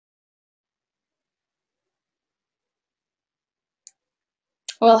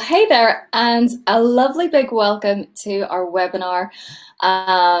Well, hey there, and a lovely big welcome to our webinar.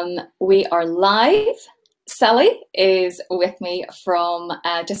 We are live. Sally is with me from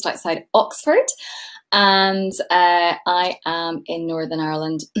just outside Oxford, and I am in Northern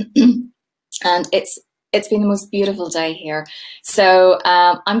Ireland, and it's been the most beautiful day here. So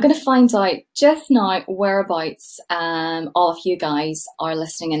I'm going to find out just now whereabouts all of you guys are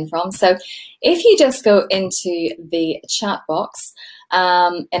listening in from. So if you just go into the chat box,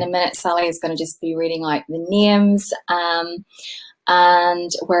 in a minute, Sally is going to just be reading out the names and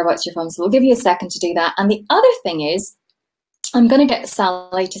whereabouts you're from. So we'll give you a second to do that. And the other thing is, I'm going to get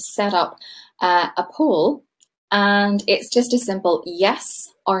Sally to set up a poll, and it's just a simple yes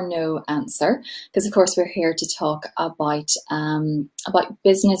or no answer, because of course we're here to talk about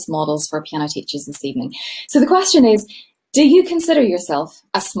business models for piano teachers this evening. So the question is, do you consider yourself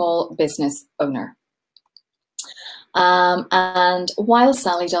a small business owner? And while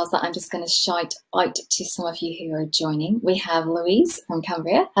Sally does that, I'm just going to shout out to some of you who are joining. We have Louise from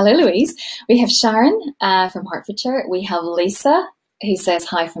Cumbria. Hello, Louise. We have Sharon from Hertfordshire. We have Lisa, who says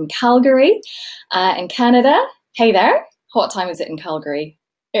hi from Calgary in Canada. Hey there. What time is it in Calgary?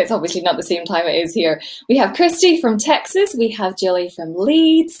 It's obviously not the same time it is here. We have Christy from Texas. We have Jilly from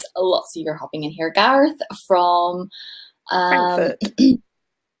Leeds. Lots of you are hopping in here. Gareth from Frankfurt.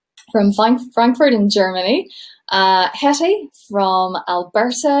 From Frankfurt in Germany. Hetty from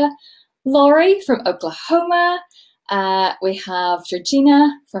Alberta. Laurie from Oklahoma. We have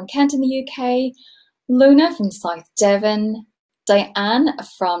Georgina from Kent in the UK. Luna from South Devon. Diane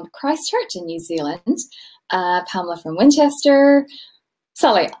from Christchurch in New Zealand. Pamela from Winchester.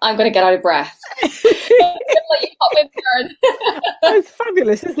 Sally, I'm going to get out of breath. It's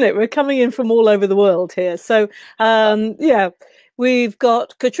fabulous, isn't it? We're coming in from all over the world here. So, yeah, we've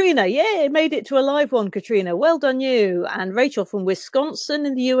got Katrina. Yeah, made it to a live one, Katrina. Well done, you. And Rachel from Wisconsin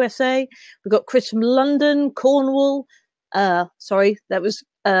in the USA. We've got Chris from London, Cornwall. Sorry, that was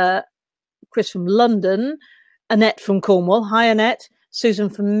Chris from London. Annette from Cornwall. Hi, Annette. Susan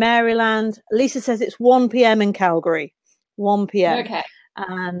from Maryland. Lisa says it's 1 p.m. in Calgary. 1 p.m. Okay.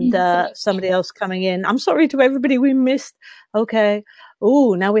 And somebody else coming in. I'm sorry to everybody we missed. Okay.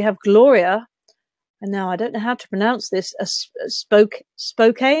 Oh, now we have Gloria. And now I don't know how to pronounce this.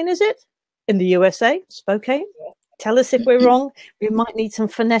 Spokane, is it? In the USA? Spokane? Tell us if we're wrong. We might need some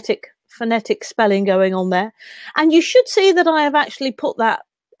phonetic spelling going on there. And you should see that I have actually put that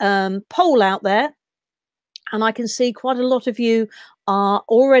poll out there. And I can see quite a lot of you are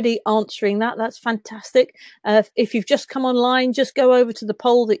already answering that. That's fantastic. If you've just come online, just go over to the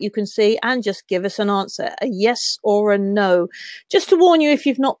poll that you can see and just give us an answer, a yes or a no. Just to warn you, if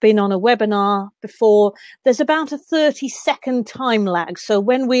you've not been on a webinar before, there's about a 30-second time lag. So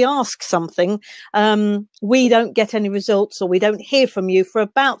when we ask something, we don't get any results or we don't hear from you for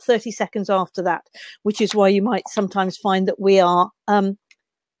about 30 seconds after that, which is why you might sometimes find that we are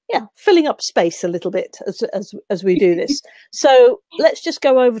filling up space a little bit as we do this. So let's just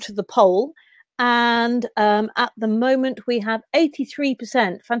go over to the poll. And at the moment, we have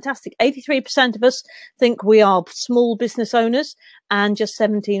 83%. Fantastic. 83% of us think we are small business owners, and just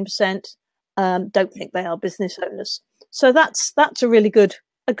 17% don't think they are business owners. So that's a really good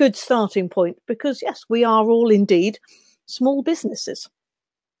starting point, because yes, we are all indeed small businesses.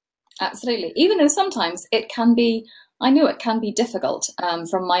 Absolutely. Even though sometimes I know it can be difficult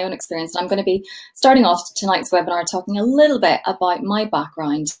from my own experience. I'm going to be starting off tonight's webinar talking a little bit about my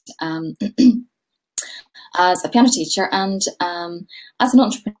background as a piano teacher and as an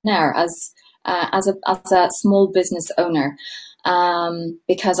entrepreneur, as a small business owner.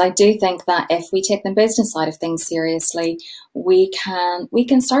 Because I do think that if we take the business side of things seriously, we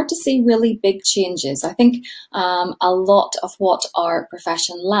can start to see really big changes. I think a lot of what our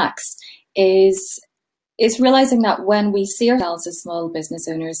profession lacks is realizing that when we see ourselves as small business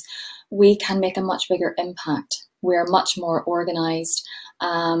owners, we can make a much bigger impact. We're much more organized,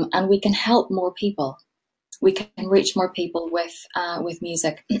 and we can help more people. We can reach more people with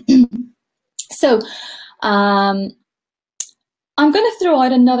music. So I'm going to throw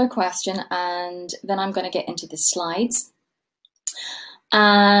out another question, and then I'm going to get into the slides.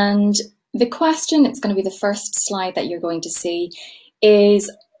 And the question, it's going to be the first slide that you're going to see,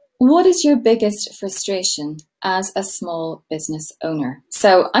 is, what is your biggest frustration as a small business owner?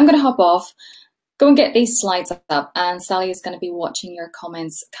 So I'm going to hop off, go and get these slides up, and Sally is going to be watching your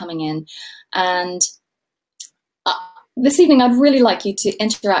comments coming in. And this evening, I'd really like you to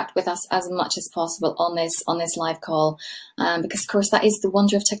interact with us as much as possible on this live call, because of course that is the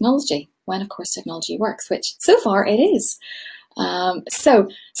wonder of technology, when of course technology works, which so far it is. So,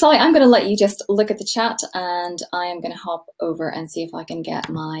 Sally, I'm going to let you just look at the chat, and I am going to hop over and see if I can get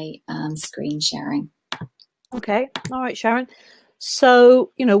my screen sharing. Okay. All right, Sharon.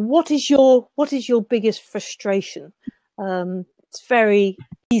 So, you know, what is your biggest frustration? It's very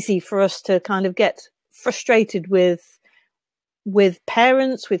easy for us to kind of get frustrated with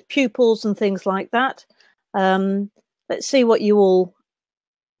parents, with pupils and things like that. Let's see what you all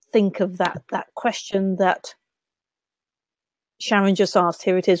think of that question that Sharon just asked.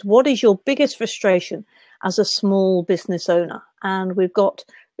 Here it is. What is your biggest frustration as a small business owner? And we've got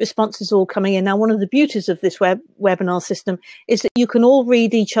responses all coming in. Now, one of the beauties of this webinar system is that you can all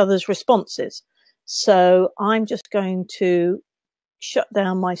read each other's responses. So I'm just going to shut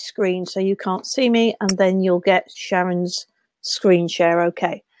down my screen so you can't see me, and then you'll get Sharon's screen share.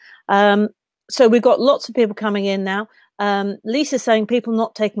 Okay. So we've got lots of people coming in now. Lisa's saying people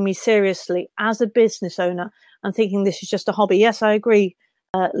not taking me seriously as a business owner and thinking this is just a hobby. Yes, I agree,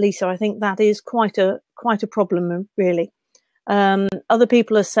 Lisa. I think that is quite a problem, really. Other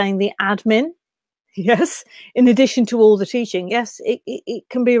people are saying the admin. Yes, in addition to all the teaching. Yes, it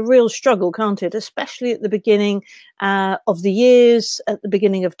can be a real struggle, can't it? Especially at the beginning of the years, at the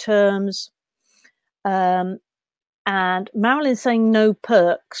beginning of terms. And Marilyn's saying no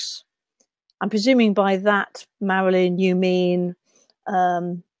perks. I'm presuming by that, Marilyn, you mean,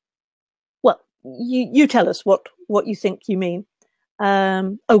 well, you tell us what you think you mean.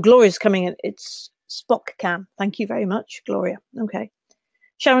 Oh, Gloria's coming in. It's Spock Cam. Thank you very much, Gloria. Okay.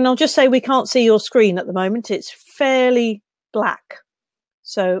 Sharon, I'll just say we can't see your screen at the moment. It's fairly black.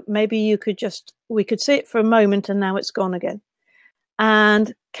 So maybe we could see it for a moment and now it's gone again.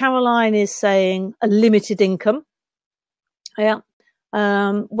 And Caroline is saying a limited income. Yeah.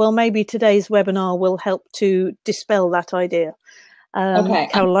 Well, maybe today's webinar will help to dispel that idea. Okay.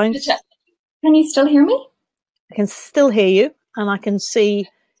 Caroline. Can you still hear me? I can still hear you and I can see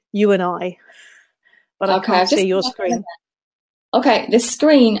you and I, but I can't see your screen. Okay, this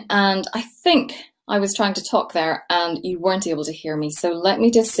screen, and I think I was trying to talk there and you weren't able to hear me. So let me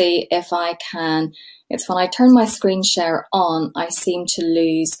just see if I can. It's when I turn my screen share on, I seem to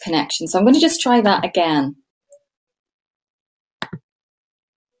lose connection. So I'm going to just try that again.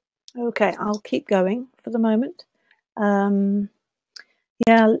 Okay, I'll keep going for the moment.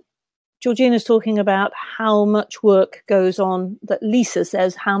 Yeah, Georgina's talking about how much work goes on, that Lisa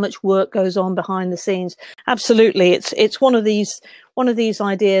says how much work goes on behind the scenes. Absolutely. It's one of these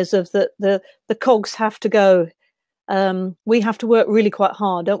ideas of that the cogs have to go. We have to work really quite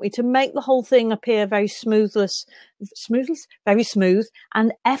hard, don't we, to make the whole thing appear very very smooth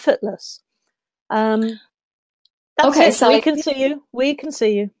and effortless. That's okay, it. Sally, we can see you. We can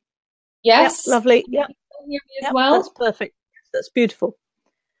see you. Yes. Yep, lovely. Yeah. As well. That's perfect. That's beautiful.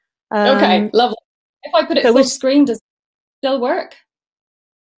 Okay, lovely. If I put it full screen, does it still work?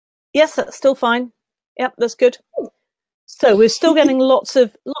 Yes, that's still fine. Yep, that's good. So we're still getting lots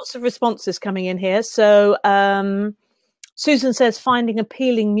of responses coming in here. So Susan says finding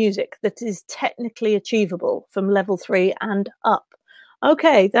appealing music that is technically achievable from level 3 and up.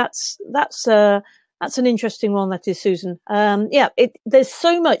 Okay, that's an interesting one. That is, Susan. Yeah, there's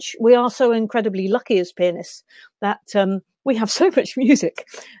so much. We are so incredibly lucky as pianists that we have so much music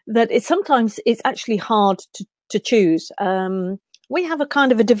that sometimes it's actually hard to choose. We have a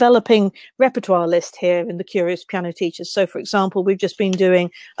kind of a developing repertoire list here in the Curious Piano Teachers. So, for example, we've just been doing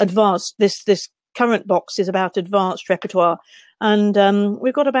advanced. This current box is about advanced repertoire, and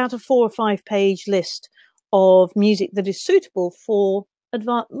we've got about a 4 or 5 page list of music that is suitable for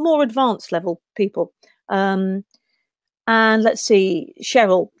more advanced level people. And let's see,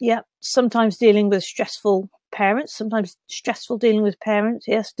 Cheryl. Yeah, sometimes dealing with stressful parents, sometimes stressful dealing with parents.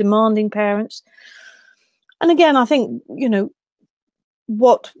 Yes, demanding parents. And again, I think, you know,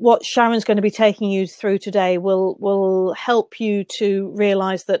 what Sharon's going to be taking you through today will help you to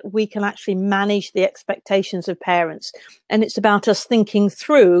realize that we can actually manage the expectations of parents. And it's about us thinking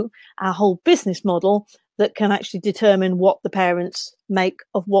through our whole business model that can actually determine what the parents make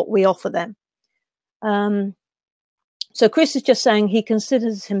of what we offer them. So Chris is just saying he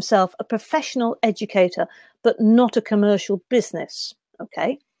considers himself a professional educator, but not a commercial business.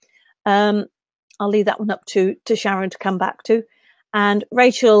 Okay. I'll leave that one up to Sharon to come back to. And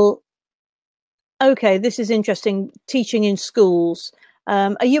Rachel, okay, this is interesting. Teaching in schools.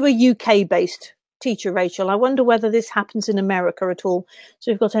 Are you a UK-based teacher, Rachel? I wonder whether this happens in America at all. So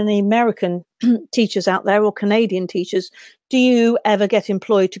if you've got any American teachers out there or Canadian teachers, do you ever get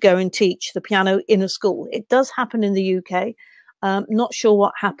employed to go and teach the piano in a school? It does happen in the UK. Not sure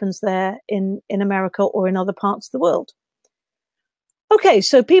what happens there in America or in other parts of the world. Okay,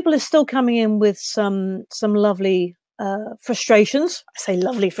 so people are still coming in with some lovely frustrations. I say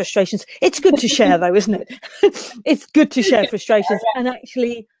lovely frustrations. It's good to share though, isn't it? It's good to share frustrations. And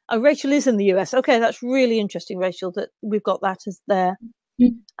actually, Rachel is in the US. Okay, that's really interesting, Rachel, that we've got that as there.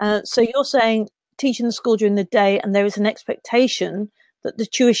 So you're saying teaching the school during the day, and there is an expectation that the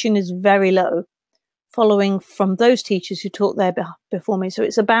tuition is very low, following from those teachers who taught there before me. So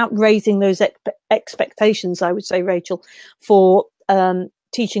it's about raising those expectations, I would say, Rachel, for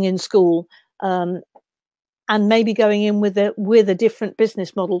teaching in school, and maybe going in with a different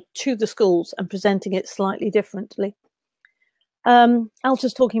business model to the schools and presenting it slightly differently.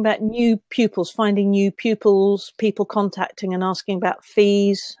 Alta's talking about new pupils, finding new pupils, people contacting and asking about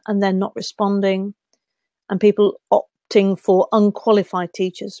fees and then not responding, and people opting for unqualified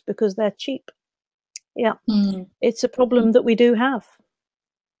teachers because they're cheap. Yeah, It's a problem that we do have.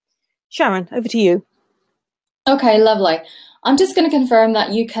 Sharon, over to you. Okay, lovely. I'm just going to confirm that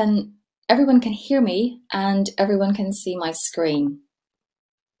everyone can hear me and everyone can see my screen.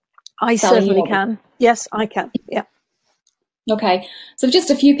 I certainly can. Yes, I can. Yeah. Okay, so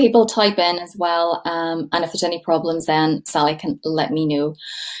just a few people type in as well, and if there's any problems, then Sally can let me know.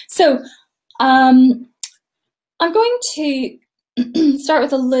 So I'm going to start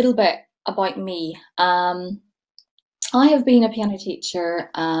with a little bit about me. I have been a piano teacher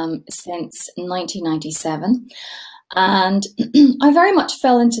since 1997, and I very much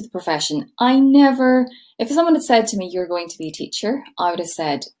fell into the profession. If someone had said to me, you're going to be a teacher, I would have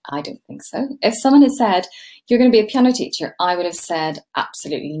said, I don't think so. If someone had said, you're going to be a piano teacher, I would have said,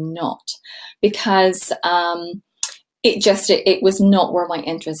 absolutely not, because it was not where my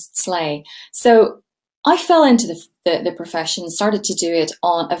interests lay. So I fell into the profession, started to do it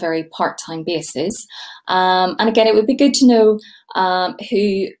on a very part-time basis. And again, it would be good to know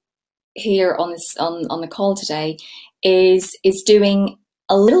who here on the call today is doing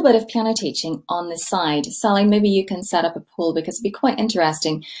a little bit of piano teaching on the side. Sally, maybe you can set up a poll, because it'd be quite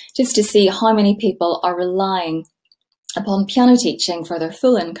interesting just to see how many people are relying upon piano teaching for their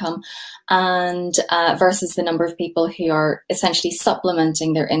full income, and versus the number of people who are essentially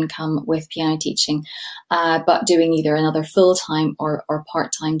supplementing their income with piano teaching, but doing either another full-time or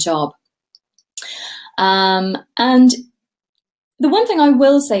part-time job. And the one thing I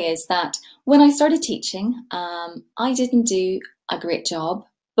will say is that when I started teaching, I didn't do a great job.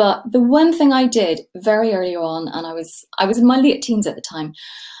 But the one thing I did very early on, and I was in my late teens at the time,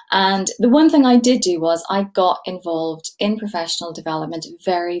 and the one thing I did do was I got involved in professional development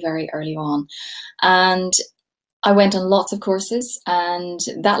very, very early on. And I went on lots of courses, and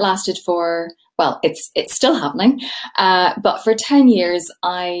that lasted for, well, it's still happening, but for 10 years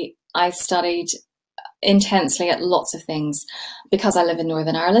I studied intensely at lots of things. Because I live in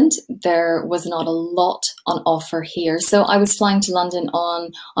Northern Ireland, there was not a lot on offer here. So I was flying to London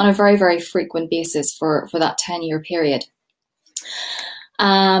on a very, very frequent basis for that 10-year period.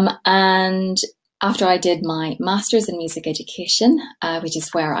 And after I did my master's in music education, which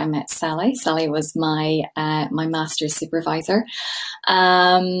is where I met Sally. Sally was my master's supervisor.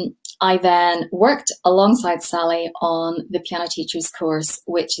 I then worked alongside Sally on the piano teachers course,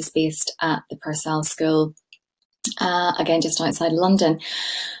 which is based at the Purcell School, again, just outside London.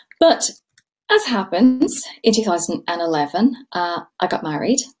 But as happens, in 2011, I got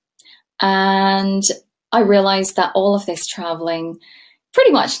married, and I realised that all of this travelling pretty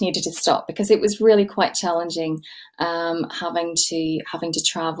much needed to stop, because it was really quite challenging having to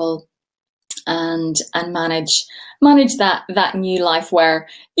travel and manage that new life where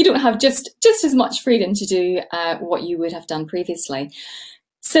you don't have just as much freedom to do what you would have done previously.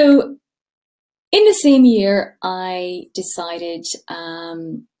 So in the same year, I decided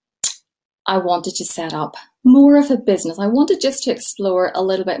I wanted to set up more of a business. I wanted just to explore a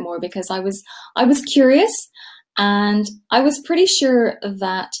little bit more, because I was curious, and I was pretty sure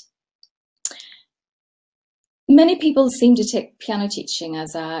that many people seem to take piano teaching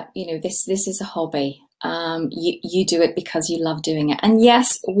as this is a hobby. You do it because you love doing it. And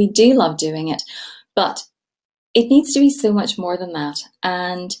yes, we do love doing it, but it needs to be so much more than that.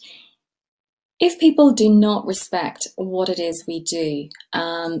 And if people do not respect what it is we do,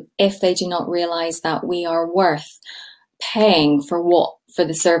 if they do not realize that we are worth paying for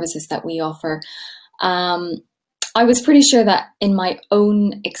the services that we offer, I was pretty sure that in my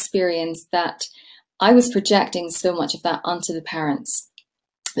own experience that I was projecting so much of that onto the parents.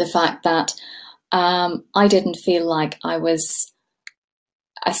 The fact that I didn't feel like I was,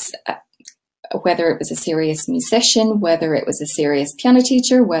 whether it was a serious musician, whether it was a serious piano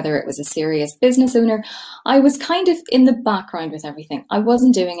teacher, whether it was a serious business owner, I was kind of in the background with everything. I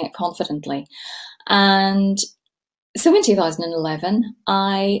wasn't doing it confidently. And so in 2011,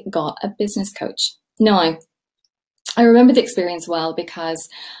 I got a business coach. Now, I remember the experience well because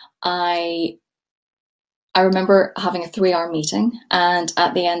I remember having a 3-hour meeting, and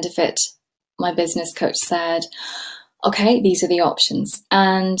at the end of it, my business coach said, okay, these are the options.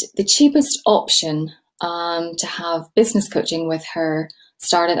 And the cheapest option to have business coaching with her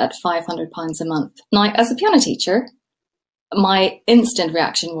started at £500 a month. Now, as a piano teacher, my instant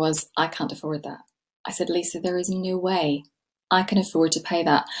reaction was, I can't afford that. I said, Lisa, there is no way I can afford to pay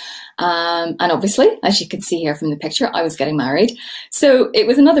that. And obviously, as you can see here from the picture, I was getting married. So it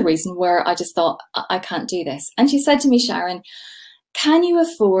was another reason where I just thought, I can't do this. And she said to me, Sharon, can you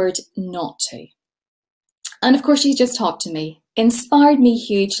afford not to? And of course, she just talked to me, inspired me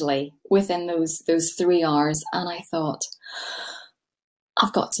hugely within those 3 hours. And I thought,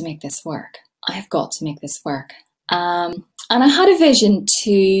 I've got to make this work. I have got to make this work. And I had a vision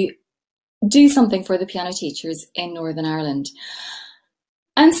to do something for the piano teachers in Northern Ireland.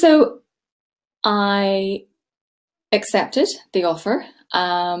 And so I accepted the offer,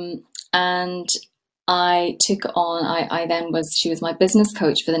 and I took on, she was my business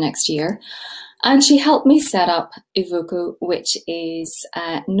coach for the next year, and she helped me set up Evoko, which is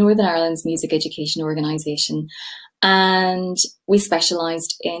Northern Ireland's music education organisation, and we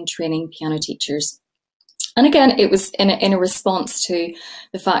specialised in training piano teachers. And again, it was in a response to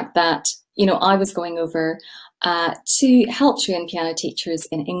the fact that, you know, I was going over to help train piano teachers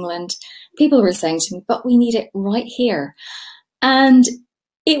in England. People were saying to me, but we need it right here. And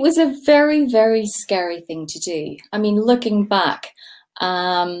it was a very, very scary thing to do. I mean, looking back,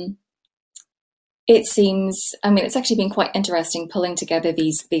 it seems, I mean, it's actually been quite interesting pulling together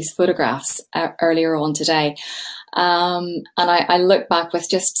these photographs earlier on today. And I look back with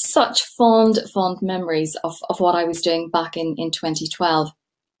just such fond memories of what I was doing back in 2012.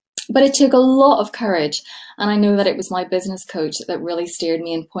 But it took a lot of courage. And I know that it was my business coach that really steered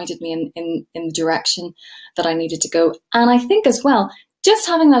me and pointed me in the direction that I needed to go. And I think as well, just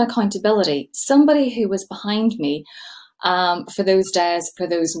having that accountability, somebody who was behind me for those days, for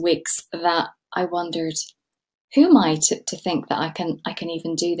those weeks, that I wondered, who am I to think that I can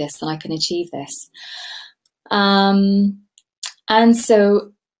even do this, that I can achieve this? And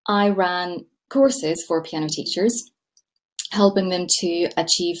so I ran courses for piano teachers, helping them to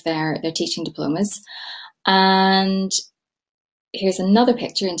achieve their teaching diplomas. And here's another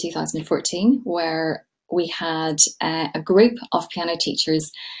picture in 2014 where we had a group of piano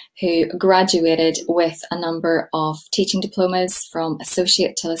teachers who graduated with a number of teaching diplomas from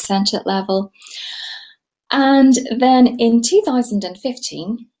associate to licentiate level. And then in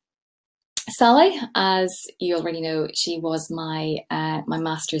 2015, Sally, as you already know, she was my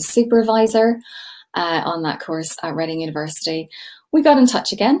master's supervisor on that course at Reading University. We got in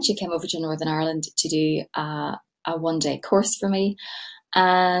touch again. She came over to Northern Ireland to do a one-day course for me.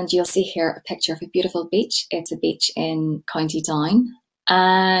 And you'll see here a picture of a beautiful beach. It's a beach in County Down.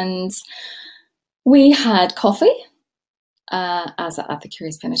 And we had coffee, as at the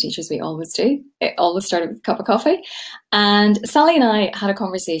Curious Piano Teachers we always do. It always started with a cup of coffee. And Sally and I had a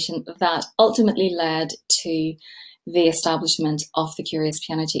conversation that ultimately led to the establishment of the Curious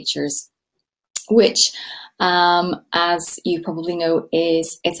Piano Teachers, which, as you probably know,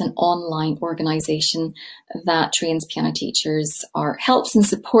 it's an online organisation that trains piano teachers or helps and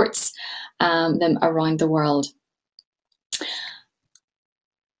supports them around the world.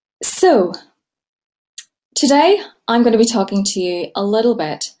 So today I'm going to be talking to you a little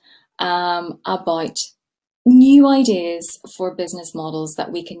bit about new ideas for business models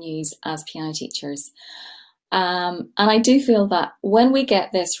that we can use as piano teachers. And I do feel that when we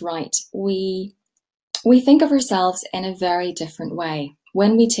get this right, we think of ourselves in a very different way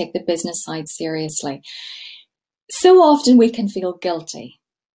when we take the business side seriously. So often we can feel guilty.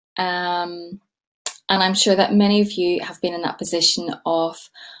 And I'm sure that many of you have been in that position of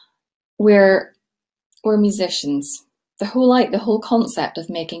we're musicians. The whole concept of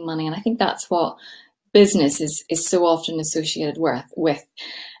making money. And I think that's what business is so often associated with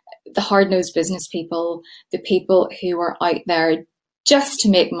the hard-nosed business people, the people who are out there just to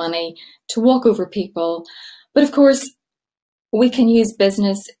make money, to walk over people. But of course, we can use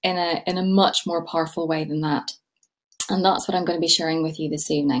business in a much more powerful way than that. And that's what I'm going to be sharing with you this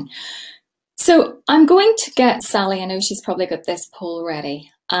evening. So I'm going to get Sally, I know she's probably got this poll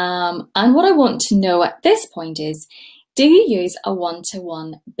ready. And what I want to know at this point is, do you use a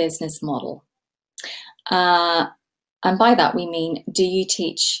one-to-one business model? And by that we mean, do you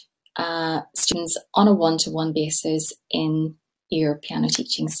teach students on a one-to-one basis in your piano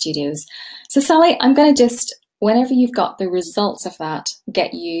teaching studios? So Sally, I'm going to just, whenever you've got the results of that,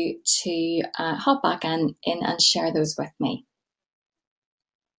 get you to hop back in and share those with me.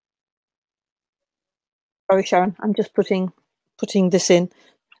 Sorry, Sharon. I'm just putting this in.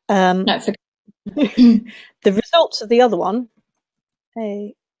 No, it's okay. The results of the other one.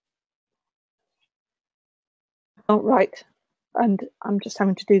 Oh, right. And I'm just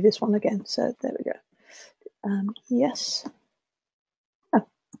having to do this one again. So there we go. Yes. Oh.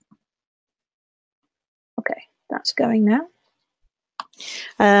 Okay, that's going now.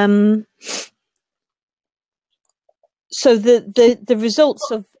 So the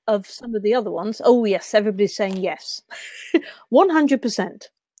results of some of the other ones. Oh yes, everybody's saying yes. 100%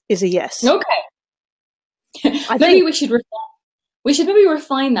 is a yes. Okay. Maybe we should maybe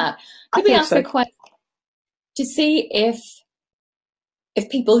refine that. Could we ask a question to see if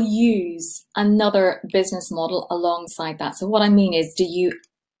people use another business model alongside that? So what I mean is, do you,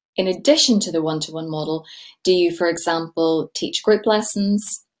 in addition to the one-to-one model, do you, for example, teach group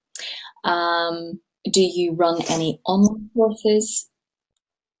lessons? Do you run any online courses?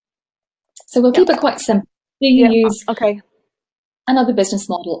 So we'll keep it quite simple. Do you use another business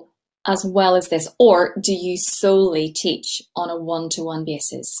model as well as this, or do you solely teach on a one-to-one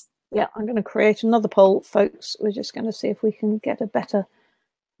basis? Yeah, I'm going to create another poll, folks. We're just going to see if we can get a better...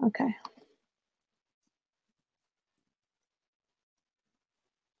 Okay.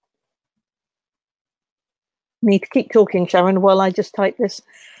 Need to keep talking, Sharon, while I just type this.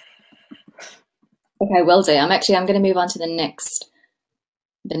 Okay, will do. I'm going to move on to the next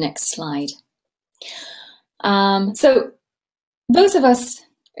slide. So those of us,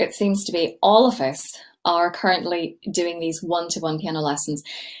 it seems to be all of us, are currently doing these one-to-one piano lessons.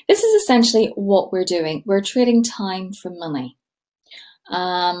 This is essentially what we're doing. We're trading time for money.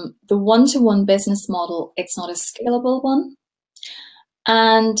 The one-to-one business model, it's not a scalable one.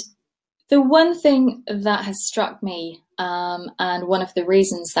 And the one thing that has struck me, and one of the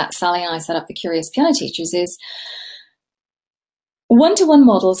reasons that Sally and I set up the Curious Piano Teachers, is one-to-one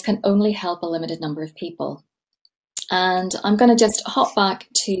models can only help a limited number of people. And I'm going to just hop back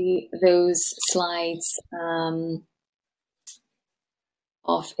to those slides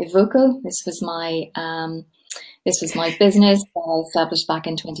of Evoco. This was my business that I established back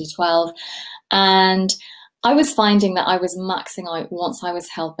in 2012, and I was finding that I was maxing out once I was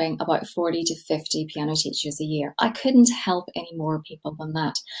helping about 40 to 50 piano teachers a year. I couldn't help any more people than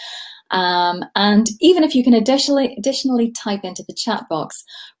that. And even if you can additionally type into the chat box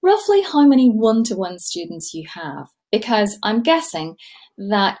roughly how many one-to-one students you have, because I'm guessing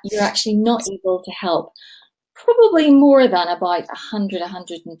that you're actually not able to help probably more than about 100,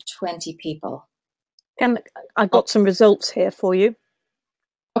 120 people. I've got some results here for you.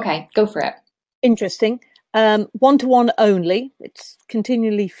 Okay, go for it. Interesting. One-to-one only, it's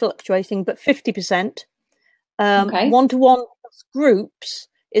continually fluctuating, but 50%. One-to-one plus groups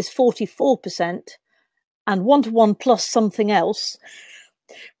is 44%, and one-to-one plus something else,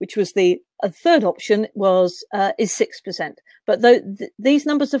 which was a third option, is 6%. But these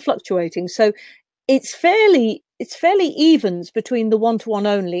numbers are fluctuating, so it's fairly evens between the one-to-one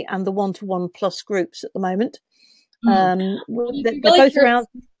only and the one-to-one plus groups at the moment. They're both around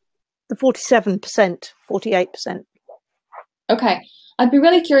the 47%, 48%. Okay, I'd be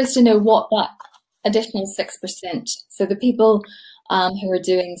really curious to know what that additional 6%. So the people who are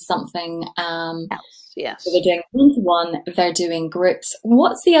doing something else, yes. So they're doing one-to-one, they're doing groups.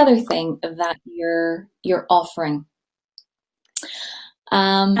 What's the other thing that you're offering?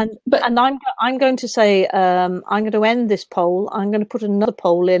 And I'm going to say I'm going to end this poll. I'm going to put another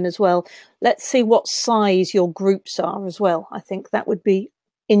poll in as well. Let's see what size your groups are as well. I think that would be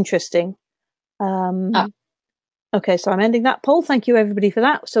interesting. Okay, so I'm ending that poll. Thank you everybody for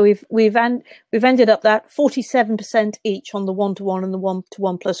that. So we've ended up that 47% each on the one-to-one and the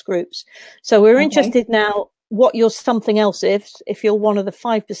one-to-one plus groups. So we're interested now what your something else is. If you're one of the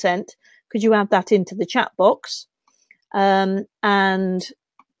 5%, could you add that into the chat box? And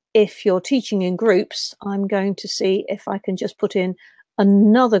if you're teaching in groups, I'm going to see if I can just put in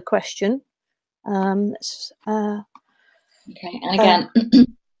another question. Okay, and again,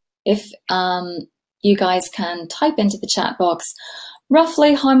 if you guys can type into the chat box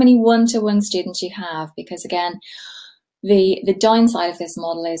roughly how many one-to-one students you have, because again, the downside of this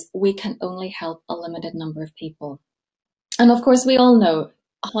model is we can only help a limited number of people. And of course, we all know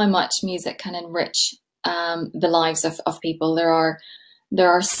how much music can enrich the lives of people. There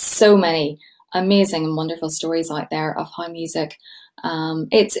are so many amazing and wonderful stories out there of how music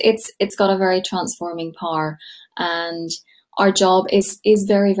it's got a very transforming power, and our job is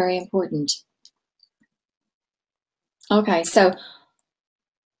very, very important. Okay, so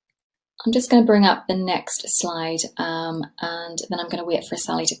I'm just going to bring up the next slide, and then I'm going to wait for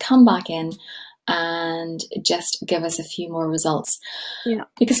Sally to come back in and just give us a few more results. Yeah.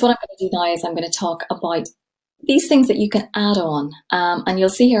 Because what I'm going to do now is I'm going to talk about these things that you can add on, and you'll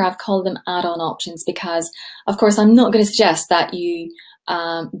see here I've called them add-on options because, of course, I'm not going to suggest that you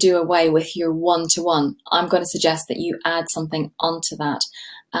do away with your one-to-one. I'm going to suggest that you add something onto that,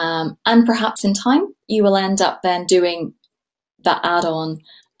 and perhaps in time you will end up then doing that add-on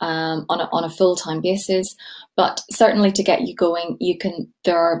on a full-time basis. But certainly to get you going,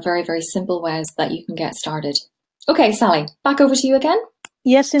 there are very, very simple ways that you can get started. Okay, Sally, back over to you again.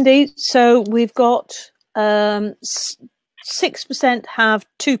 Yes, indeed. So we've got 6% have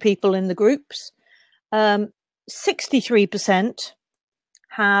 2 people in the groups. 63%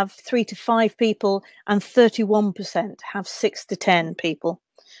 have 3 to 5 people, and 31% have 6 to 10 people.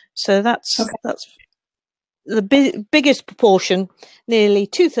 So that's the biggest proportion. Nearly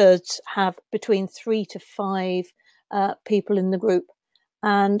 2/3 have between 3 to 5 people in the group.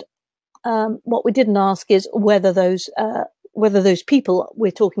 And what we didn't ask is whether those people,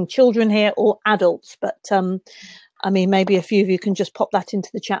 we're talking children here or adults, but I mean, maybe a few of you can just pop that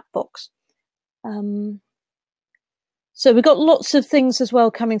into the chat box. So we've got lots of things as well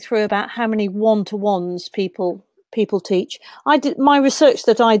coming through about how many one-to-ones people teach. My research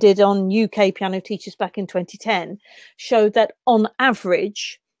that I did on UK piano teachers back in 2010 showed that on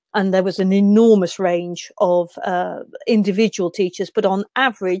average, and there was an enormous range of individual teachers, but on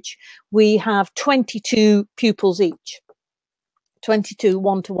average, we have 22 pupils each, 22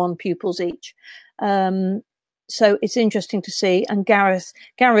 one-to-one pupils each. So it's interesting to see. And Gareth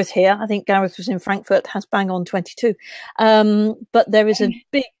here, I think Gareth was in Frankfurt, has bang on 22. But there is a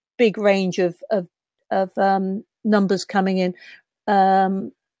big range of numbers coming in.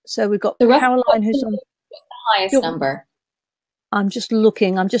 So we've got Caroline, who's on the highest number. I'm just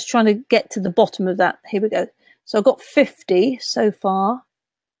looking. I'm just trying to get to the bottom of that. Here we go. So I've got 50 so far.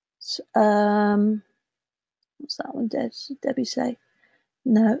 What's that one, Debbie say?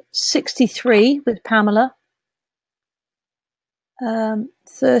 No, 63 with Pamela.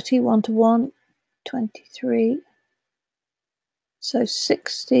 30 one-to-one, 23. So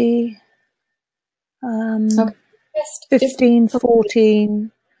 60. 15,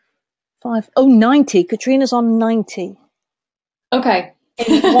 14, 5. Oh, 90. Katrina's on 90. Okay.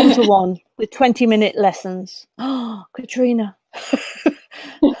 One-to-one with 20-minute lessons. Oh, Katrina.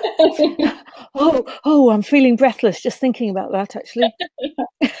 Oh, I'm feeling breathless just thinking about that, actually.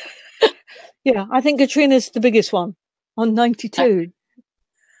 Yeah, I think Katrina's the biggest one on 92.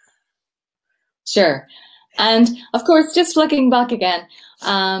 Sure. And of course, just looking back again,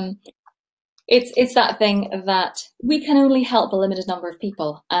 it's that thing that we can only help a limited number of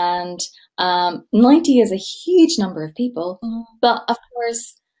people, and 90 is a huge number of people. But of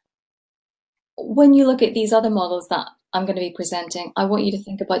course, when you look at these other models that I'm going to be presenting, I want you to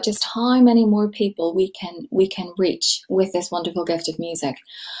think about just how many more people we can reach with this wonderful gift of music.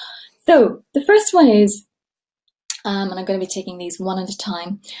 So the first one is, and I'm going to be taking these one at a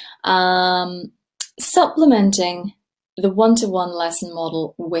time, supplementing the one-to-one lesson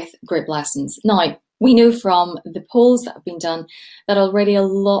model with group lessons. Now, we know from the polls that have been done that already a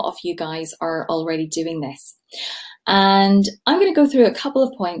lot of you guys are already doing this. And I'm going to go through a couple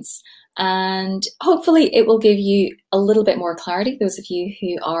of points, and hopefully it will give you a little bit more clarity, those of you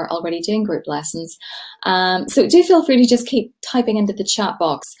who are already doing group lessons. So do feel free to just keep typing into the chat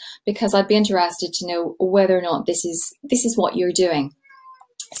box, because I'd be interested to know whether or not this is what you're doing.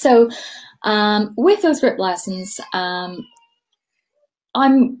 So with those group lessons, I'm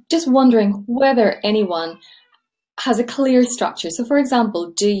just wondering whether anyone has a clear structure. So for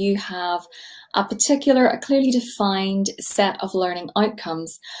example, do you have a clearly defined set of learning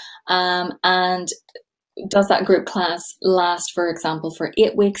outcomes, and does that group class last, for example, for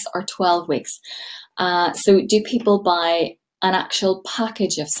 8 weeks or 12 weeks? So do people buy an actual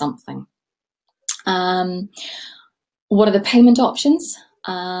package of something? What are the payment options?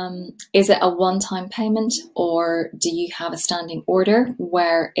 Is it a one-time payment, or do you have a standing order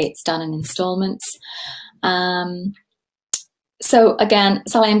where it's done in installments? So again,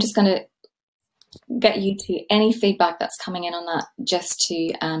 Sally, I'm just going to get you to any feedback that's coming in on that, just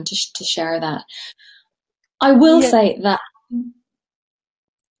to share that. I will say that.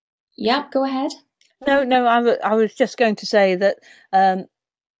 Yeah, go ahead. No, I was just going to say that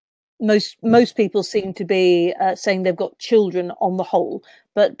most people seem to be saying they've got children on the whole,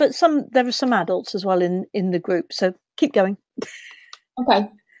 but there are some adults as well in the group. So keep going. Okay.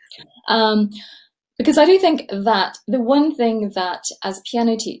 Because I do think that the one thing that as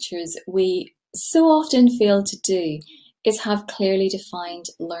piano teachers we so often fail to do is have clearly defined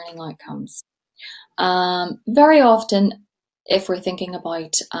learning outcomes. Very often, if we're thinking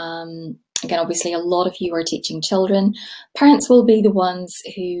about, again, obviously a lot of you are teaching children, parents will be the ones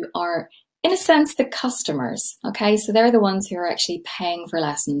who are in a sense, the customers. Okay, so they're the ones who are actually paying for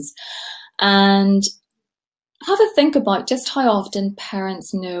lessons. And have a think about just how often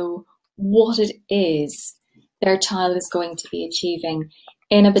parents know what it is their child is going to be achieving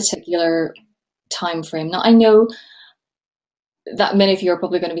in a particular time frame. Now, I know that many of you are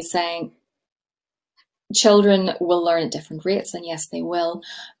probably going to be saying children will learn at different rates, and yes, they will.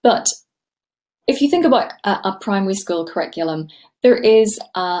 But if you think about a primary school curriculum, there is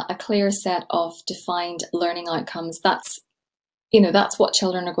a clear set of defined learning outcomes. That's what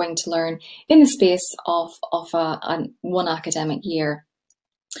children are going to learn in the space of one academic year.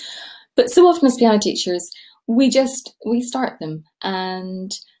 But so often as piano teachers, we start them,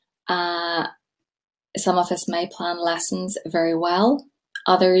 and some of us may plan lessons very well.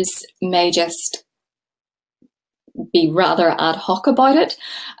 Others may just be rather ad hoc about it,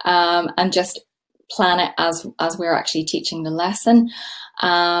 and just plan it as we're actually teaching the lesson.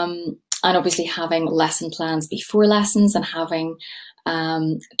 And obviously having lesson plans before lessons and having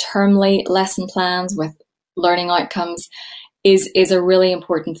termly lesson plans with learning outcomes is a really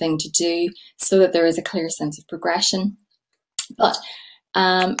important thing to do, so that there is a clear sense of progression. But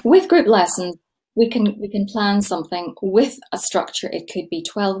with group lessons, we can plan something with a structure. It could be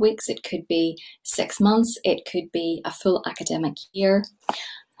 12 weeks, it could be 6 months, it could be a full academic year.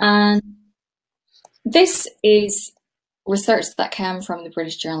 And this is research that came from the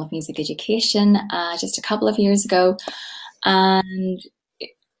British Journal of Music Education just a couple of years ago. And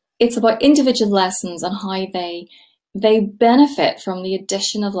it's about individual lessons and how they benefit from the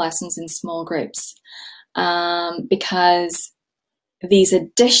addition of lessons in small groups, because these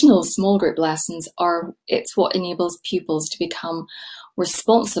additional small group lessons it's what enables pupils to become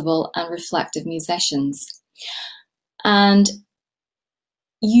responsible and reflective musicians. And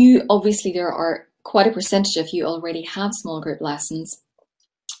obviously there are quite a percentage of you already have small group lessons,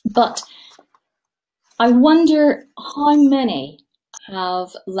 but I wonder how many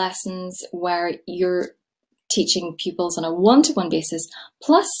have lessons where you're teaching pupils on a one-to-one basis,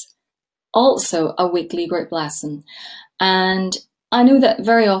 plus also a weekly group lesson. And I know that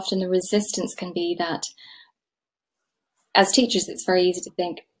very often the resistance can be that as teachers, it's very easy to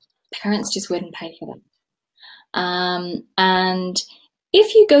think parents just wouldn't pay for them. And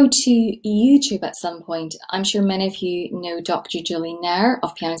if you go to YouTube at some point, I'm sure many of you know Dr. Julie Nair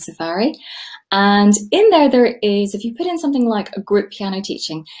of Piano Safari. And in there is, if you put in something like a group piano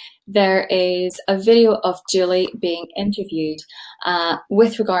teaching, there is a video of Julie being interviewed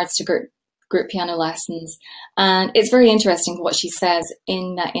with regards to group piano lessons. And it's very interesting what she says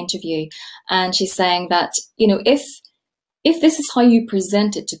in that interview. And she's saying that, if this is how you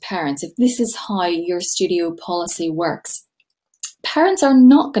present it to parents, if this is how your studio policy works, parents are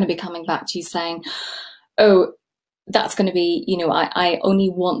not going to be coming back to you saying, oh, that's going to be, I only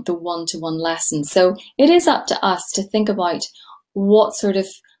want the one-to-one lesson. So it is up to us to think about what sort of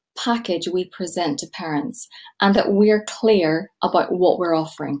package we present to parents, and that we're clear about what we're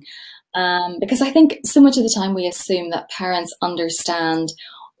offering. Because I think so much of the time we assume that parents understand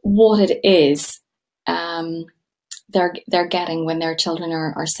what it is they're getting when their children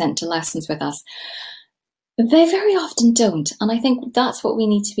are sent to lessons with us. They very often don't. And I think that's what we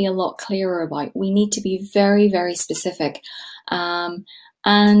need to be a lot clearer about. We need to be very, very specific.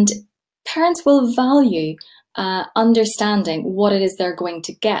 And parents will value understanding what it is they're going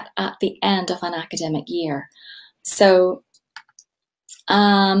to get at the end of an academic year. So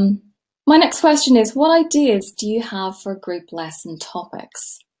my next question is, what ideas do you have for group lesson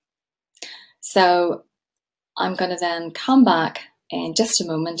topics? So I'm going to then come back in just a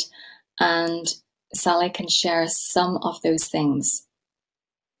moment, and Sally can share some of those things.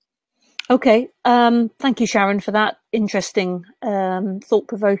 Okay, thank you, Sharon, for that interesting,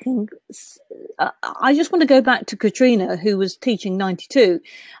 thought-provoking. I just want to go back to Katrina, who was teaching 92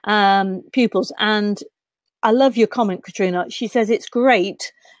 pupils, and I love your comment, Katrina. She says it's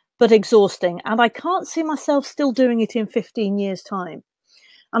great, but exhausting, and I can't see myself still doing it in 15 years' time.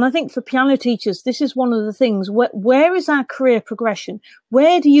 And I think for piano teachers, this is one of the things. Where is our career progression?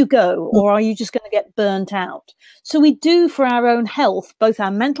 Where do you go? Or are you just going to get burnt out? So we do, for our own health, both our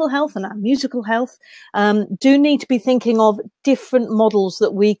mental health and our musical health, do need to be thinking of different models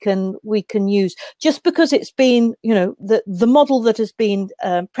that we can use. Just because it's been, the model that has been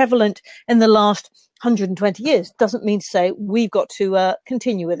prevalent in the last 120 years doesn't mean to say we've got to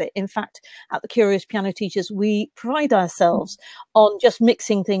continue with it. In fact, at the Curious Piano Teachers, we pride ourselves on just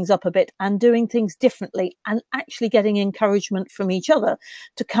mixing things up a bit and doing things differently, and actually getting encouragement from each other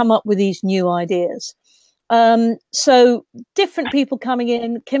to come up with these new ideas. So different people coming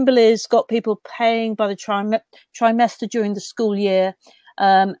in. Kimberly's got people paying by the trimester during the school year.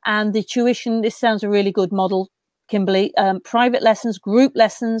 And the tuition, this sounds a really good model, Kimberly. Private lessons, group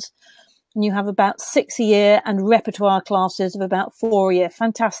lessons, and you have about 6 a year, and repertoire classes of about 4 a year.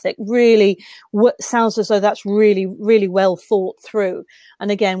 Fantastic. Really sounds as though that's really, really well thought through. And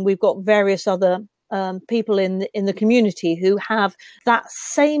again, we've got various other people in the community who have that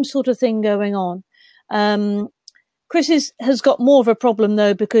same sort of thing going on. Chris has got more of a problem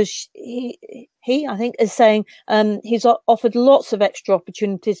though, because he I think is saying he's offered lots of extra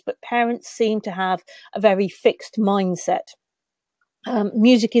opportunities, but parents seem to have a very fixed mindset.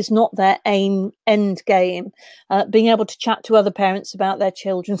 Music is not their end game. Being able to chat to other parents about their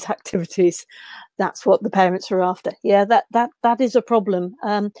children's activities, that's what the parents are after. Yeah, that is a problem.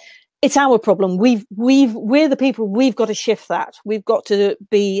 It's our problem. We're the people. We've got to shift that. We've got to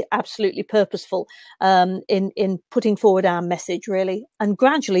be absolutely purposeful in putting forward our message, really, and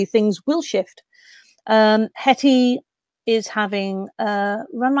gradually things will shift. Hetty is having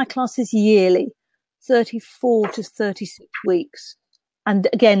run my classes yearly, 34 to 36 weeks. And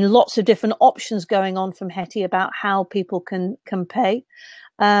again, lots of different options going on from Hetty about how people can pay.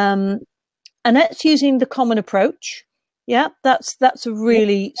 Annette's using the common approach. Yeah, that's a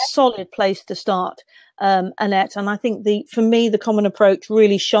really solid place to start, Annette. And I think for me, the common approach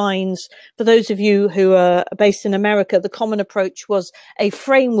really shines. For those of you who are based in America, the common approach was a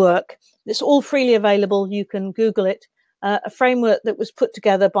framework that's all freely available. You can Google it. A framework that was put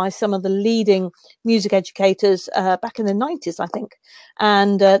together by some of the leading music educators back in the 90s, I think.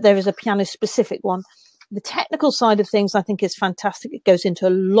 And there is a piano-specific one. The technical side of things, I think, is fantastic. It goes into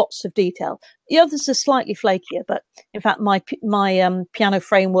lots of detail. The others are slightly flakier, but in fact, my piano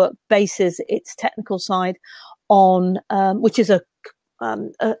framework bases its technical side on, which is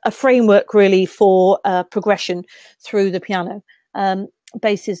a framework really for progression through the piano,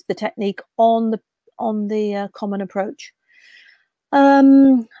 bases the technique on the common approach.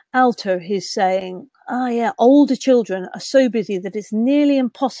 Alto, he's saying, yeah, older children are so busy that it's nearly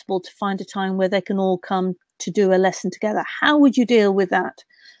impossible to find a time where they can all come to do a lesson together. How would you deal with that?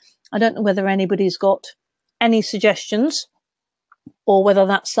 I don't know whether anybody's got any suggestions or whether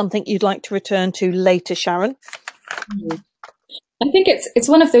that's something you'd like to return to later, Sharon. I think it's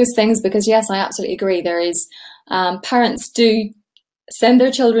one of those things, because yes, I absolutely agree. There is parents do send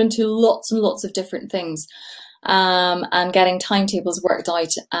their children to lots and lots of different things, and getting timetables worked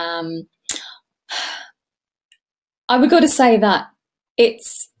out. I would go to say that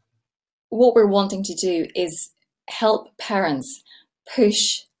it's what we're wanting to do is help parents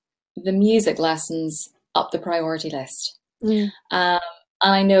push the music lessons up the priority list. And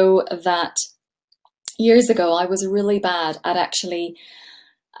I know that years ago I was really bad at actually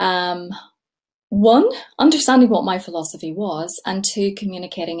one, understanding what my philosophy was, and two,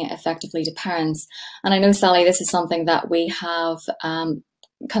 communicating it effectively to parents. And I know, Sally, this is something that we have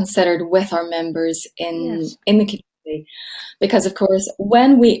considered with our members in the community, because of course,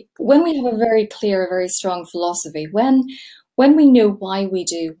 when we have a very clear, a very strong philosophy, when we know why we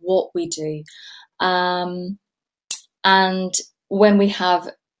do what we do, and when we have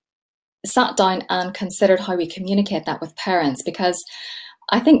sat down and considered how we communicate that with parents, because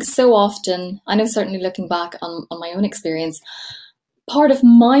I think so often, I know certainly looking back on my own experience, part of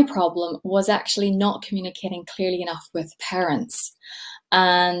my problem was actually not communicating clearly enough with parents,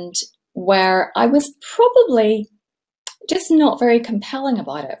 and where I was probably just not very compelling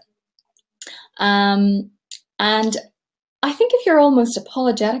about it. And I think if you're almost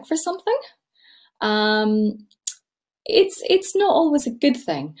apologetic for something, it's not always a good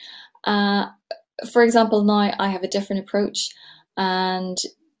thing. For example, now I have a different approach. And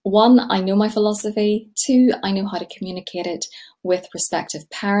one, I know my philosophy. Two, I know how to communicate it with prospective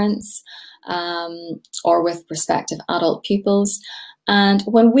parents or with prospective adult pupils. And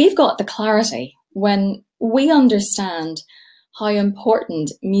when we've got the clarity, when we understand how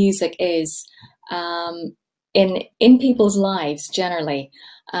important music is in people's lives generally,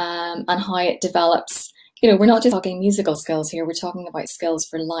 and how it develops, we're not just talking musical skills here, we're talking about skills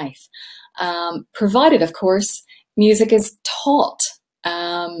for life. Provided, of course, music is taught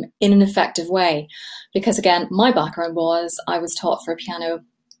in an effective way, because again, my background was I was taught for piano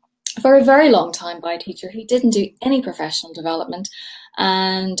for a very long time by a teacher who didn't do any professional development,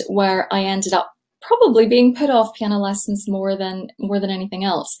 and where I ended up probably being put off piano lessons more than anything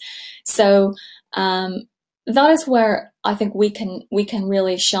else. So that is where I think we can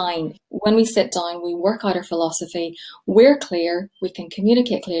really shine. When we sit down, we work out our philosophy, we're clear, we can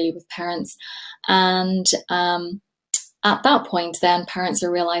communicate clearly with parents, and at that point then parents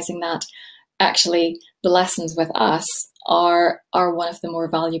are realizing that actually the lessons with us are one of the more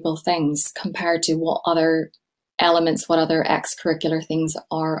valuable things compared to what other elements, what other extracurricular things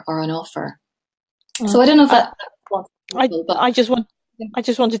are on offer. So I don't know if that. I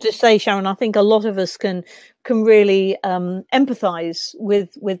just wanted to say, Sharon, I think a lot of us can really empathise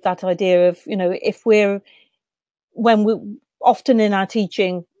with that idea of, you know, when we often in our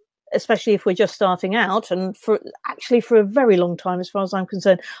teaching, especially if we're just starting out, and for a very long time, as far as I'm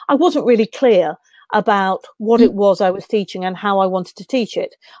concerned, I wasn't really clear about what it was I was teaching and how I wanted to teach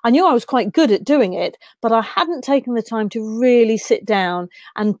it. I knew I was quite good at doing it, but I hadn't taken the time to really sit down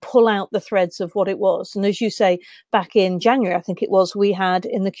and pull out the threads of what it was. And as you say, back in January, I think it was, we had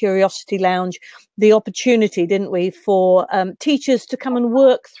in the Curiosity Lounge the opportunity, didn't we, for teachers to come and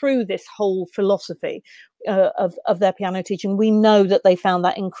work through this whole philosophy of their piano teaching. We know that they found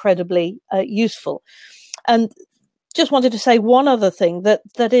that incredibly useful. And just wanted to say one other thing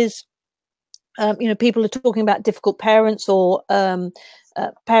that is, you know, people are talking about difficult parents or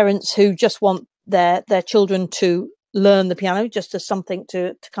parents who just want their children to learn the piano just as something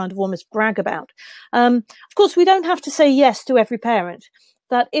to kind of almost brag about. Of course, we don't have to say yes to every parent.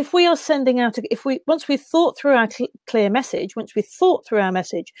 That if we are sending out, once we've thought through our clear message,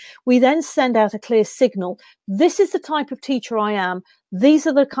 we then send out a clear signal. This is the type of teacher I am. These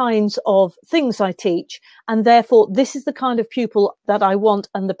are the kinds of things I teach. And therefore, this is the kind of pupil that I want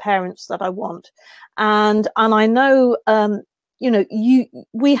and the parents that I want. And I know, you know,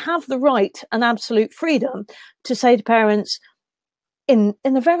 we have the right and absolute freedom to say to parents in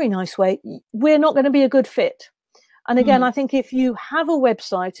a very nice way, we're not going to be a good fit. And again, I think if you have a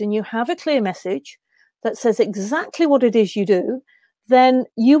website and you have a clear message that says exactly what it is you do, then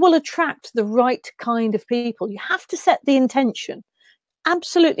you will attract the right kind of people. You have to set the intention.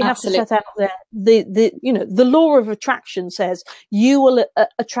 Absolutely have to set out there. You know, the law of attraction says you will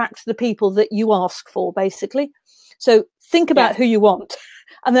attract the people that you ask for, basically. So think about who you want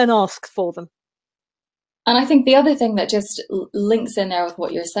and then ask for them. And I think the other thing that just links in there with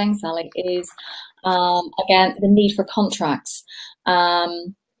what you're saying, Sally, is, again, the need for contracts. The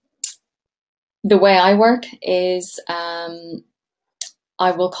way I work is I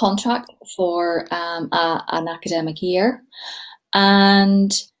will contract for an academic year.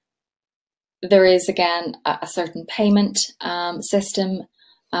 And there is, again, a certain payment system.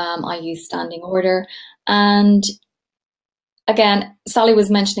 I use standing order. And again, Sally was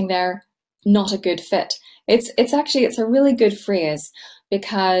mentioning there, not a good fit. It's actually a really good phrase,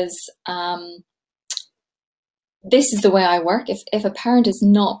 because this is the way I work. If a parent is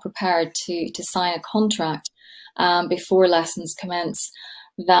not prepared to sign a contract before lessons commence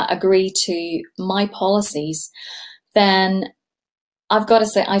that agree to my policies, then I've got to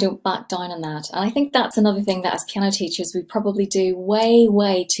say I don't back down on that. And I think that's another thing that as piano teachers we probably do way,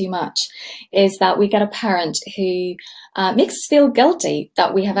 way too much, is that we get a parent who makes us feel guilty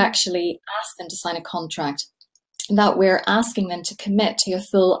that we have actually asked them to sign a contract, that we're asking them to commit to a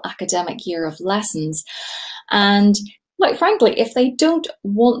full academic year of lessons. And quite frankly, if they don't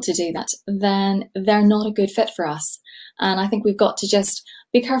want to do that, then they're not a good fit for us. And I think we've got to just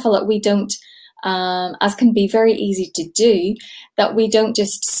be careful that we don't, as can be very easy to do, that we don't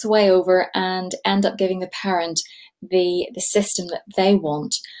just sway over and end up giving the parent the system that they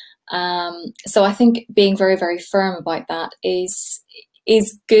want. So I think being very, very firm about that is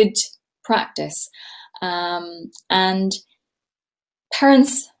good practice. And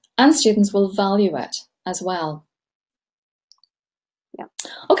parents and students will value it as well. Yeah.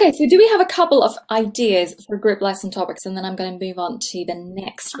 Okay, so do we have a couple of ideas for group lesson topics, and then I'm going to move on to the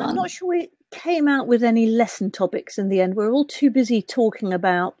next one. I'm not sure we came out with any lesson topics in the end. We're all too busy talking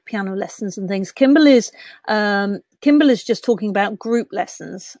about piano lessons and things. Kimberly's just talking about group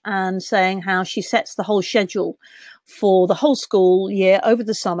lessons and saying how she sets the whole schedule for the whole school year over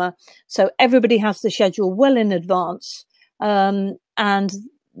the summer, so everybody has the schedule well in advance, and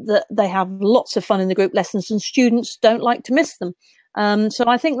that they have lots of fun in the group lessons, and students don't like to miss them. So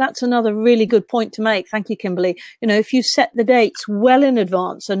I think that's another really good point to make. Thank you, Kimberly. You know, if you set the dates well in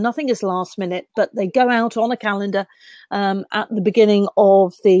advance, so nothing is last minute, but they go out on a calendar at the beginning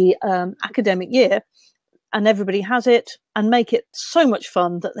of the academic year, and everybody has it, and make it so much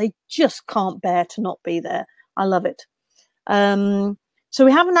fun that they just can't bear to not be there. I love it. So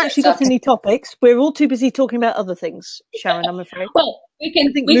we haven't actually got any topics. We're all too busy talking about other things, Sharon, I'm afraid. Well, we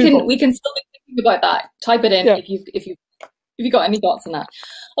can still be thinking about that. Type it in if you've got any thoughts on that.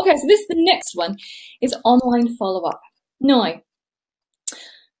 Okay, so the next one is online follow-up. Now,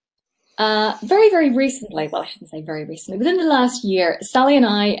 very, very recently, well, I shouldn't say very recently, within the last year, Sally and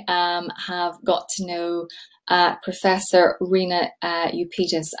I have got to know Professor Rena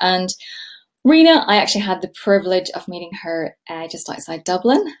Eupetis. And Rena, I actually had the privilege of meeting her just outside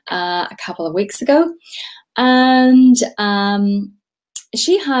Dublin a couple of weeks ago. And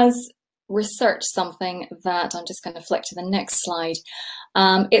she has researched something that I'm just going to flick to the next slide.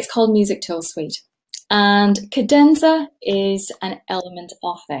 It's called Music Tool Suite. And Cadenza is an element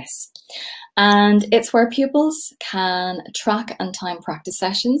of this. And it's where pupils can track and time practice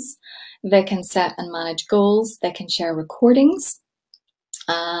sessions. They can set and manage goals. They can share recordings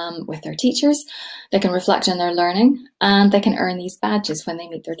with their teachers. They can reflect on their learning, and they can earn these badges when they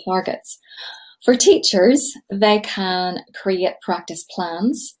meet their targets. For teachers, they can create practice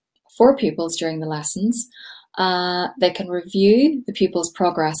plans for pupils during the lessons. They can review the pupils'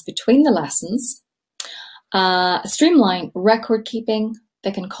 progress between the lessons, streamline record keeping.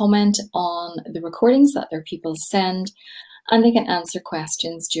 They can comment on the recordings that their pupils send, and they can answer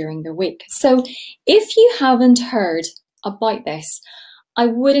questions during the week. So if you haven't heard about this, I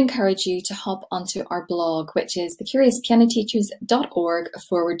would encourage you to hop onto our blog, which is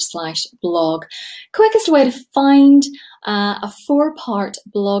thecuriouspianoteachers.org/blog. Quickest way to find a 4-part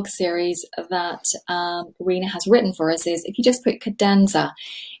blog series that Rena has written for us is if you just put Cadenza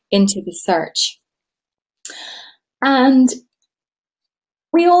into the search. And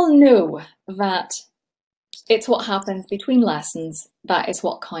we all know that it's what happens between lessons that is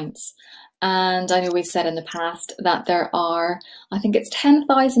what counts. And I know we've said in the past that there are, I think it's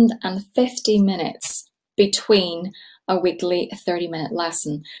 10,050 minutes between a weekly 30-minute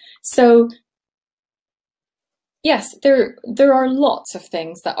lesson. So yes, there are lots of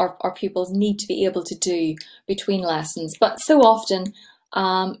things that our pupils need to be able to do between lessons, but so often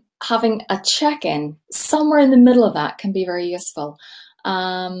having a check-in somewhere in the middle of that can be very useful.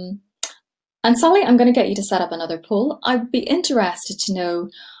 And Sally, I'm going to get you to set up another poll. I'd be interested to know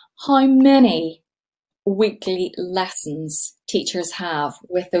how many weekly lessons teachers have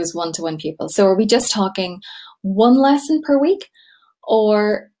with those one-to-one pupils. So are we just talking one lesson per week,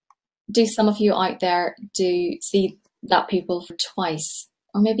 or do some of you out there do see that pupil for twice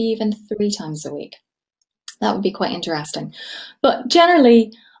or maybe even 3 times a week? That would be quite interesting. But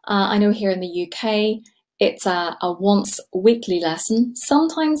generally, I know here in the UK, it's a once weekly lesson,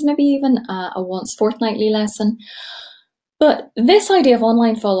 sometimes maybe even a once fortnightly lesson. But this idea of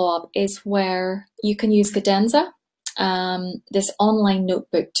online follow-up is where you can use Cadenza, this online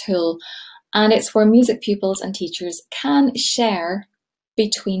notebook tool, and it's where music pupils and teachers can share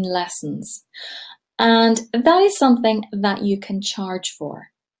between lessons. And that is something that you can charge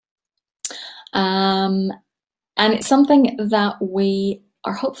for. And it's something that we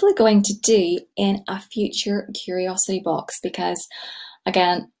are hopefully going to do in a future Curiosity Box, because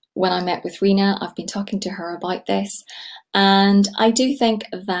again, when I met with Rena, I've been talking to her about this, and I do think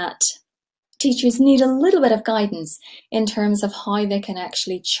that teachers need a little bit of guidance in terms of how they can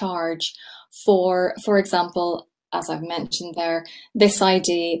actually charge for example, as I've mentioned there, this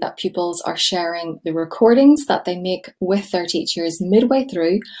idea that pupils are sharing the recordings that they make with their teachers midway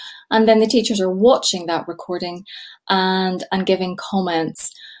through, and then the teachers are watching that recording and giving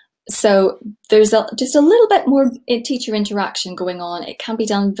comments. So there's just a little bit more teacher interaction going on. It can be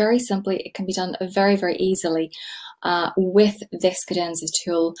done very simply. It can be done very, very easily with this Cadenza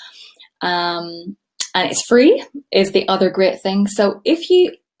tool. And it's free is the other great thing. So if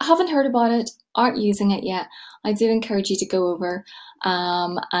you haven't heard about it, aren't using it yet, I do encourage you to go over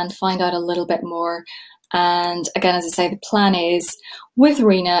and find out a little bit more. And again, as I say, the plan is with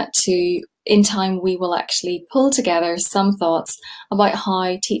Rena to, in time, we will actually pull together some thoughts about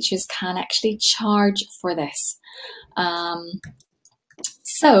how teachers can actually charge for this.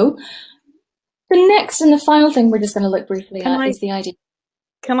 So the next and the final thing we're just going to look briefly at is the idea.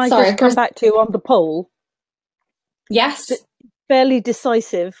 Can I just come back to you on the poll? Yes. Fairly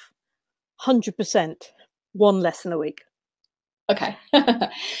decisive, 100%, 1 lesson a week. Okay.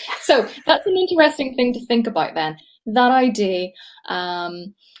 So that's an interesting thing to think about then. That idea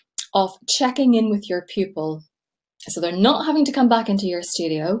of checking in with your pupil. So they're not having to come back into your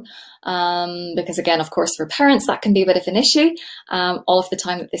studio because again, of course, for parents, that can be a bit of an issue. All of the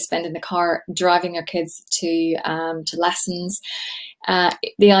time that they spend in the car driving their kids to lessons.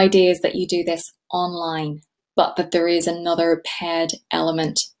 The idea is that you do this online, but that there is another paid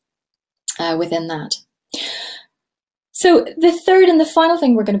element within that. So the third and the final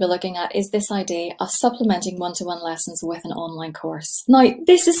thing we're going to be looking at is this idea of supplementing one-to-one lessons with an online course. Now,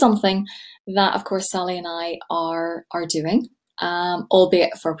 this is something that, of course, Sally and I are doing,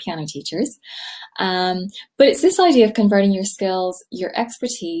 albeit for piano teachers. But it's this idea of converting your skills, your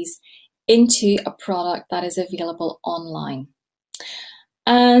expertise into a product that is available online.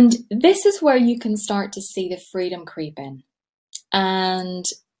 And this is where you can start to see the freedom creep in, and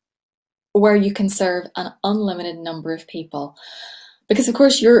where you can serve an unlimited number of people. Because of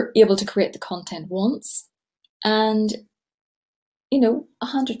course you're able to create the content once, And,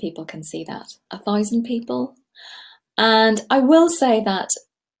 100 people can see that, 1,000 people. And I will say that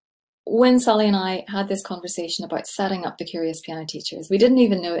when Sally and I had this conversation about setting up the Curious Piano Teachers, we didn't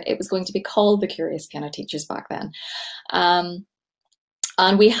even know it was going to be called the Curious Piano Teachers back then. And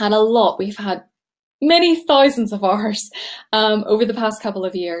we've had many thousands of hours over the past couple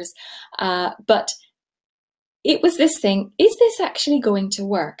of years. But it was this thing, is this actually going to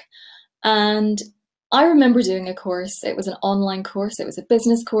work? And I remember doing a course. It was an online course. It was a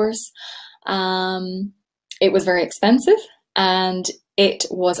business course. It was very expensive and it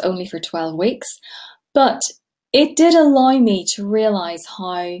was only for 12 weeks. But it did allow me to realize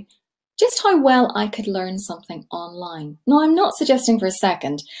just how well I could learn something online. Now, I'm not suggesting for a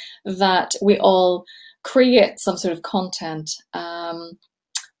second that we all create some sort of content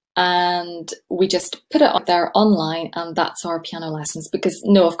and we just put it out there online and that's our piano lessons, because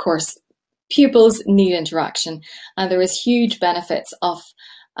no, of course, pupils need interaction and there is huge benefits of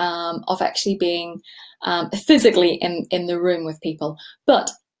actually being physically in the room with people. But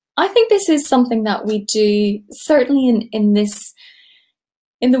I think this is something that we do certainly in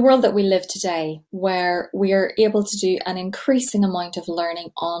the world that we live today, where we are able to do an increasing amount of learning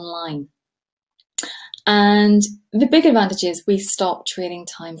online. And the big advantage is we stop trading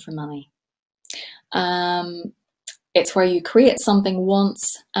time for money. It's where you create something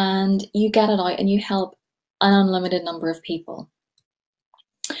once and you get it out and you help an unlimited number of people.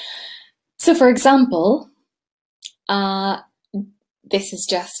 So for example, this is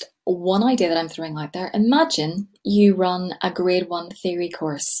just one idea that I'm throwing out there. Imagine you run a grade 1 theory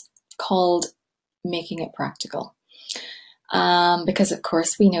course called Making It Practical. Because of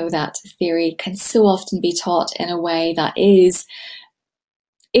course we know that theory can so often be taught in a way that is,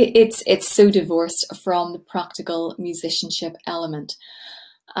 it's so divorced from the practical musicianship element.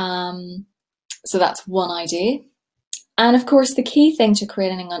 So that's one idea. And of course the key thing to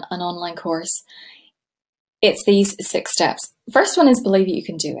creating an online course, it's these 6 steps. First one is believe that you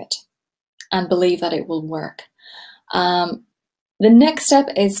can do it and believe that it will work. The next step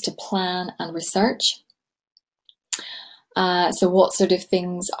is to plan and research. So what sort of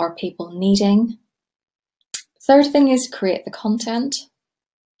things are people needing? Third thing is create the content.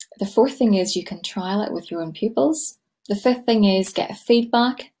 The fourth thing is you can trial it with your own pupils. The fifth thing is get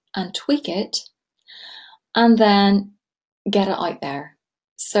feedback and tweak it. And then get it out there.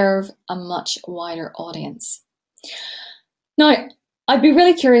 Serve a much wider audience. Now, I'd be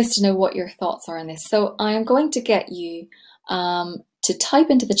really curious to know what your thoughts are on this. So I am going to get you to type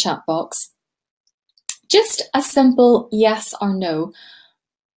into the chat box just a simple yes or no.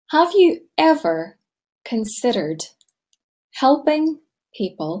 Have you ever considered helping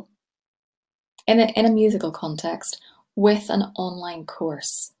people in a musical context with an online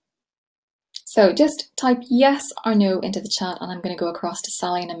course? So just type yes or no into the chat and I'm going to go across to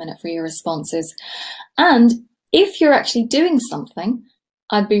Sally in a minute for your responses. And if you're actually doing something,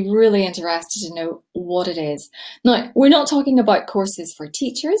 I'd be really interested to know what it is. Now, we're not talking about courses for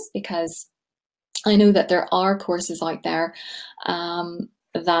teachers, because I know that there are courses out there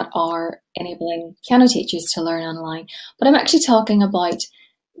that are enabling piano teachers to learn online, but I'm actually talking about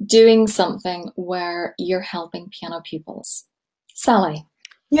doing something where you're helping piano pupils. Sally?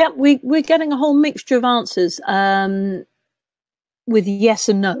 Yeah, we're getting a whole mixture of answers with yes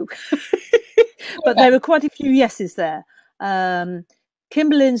and no. But there were quite a few yeses there.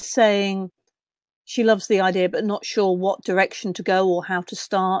 Kimberly's saying she loves the idea but not sure what direction to go or how to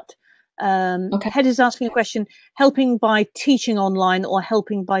start. Head is asking a question, helping by teaching online or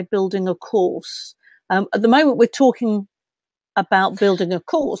helping by building a course? At the moment we're talking about building a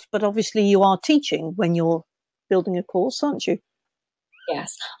course, but obviously you are teaching when you're building a course, aren't you?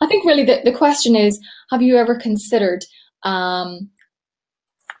 Yes. I think really the question is, have you ever considered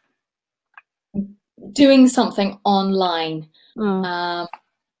doing something online,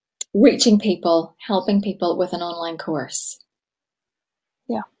 reaching people, helping people with an online course?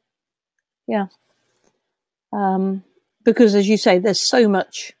 Yeah. Because as you say, there's so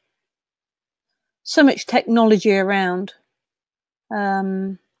much technology around.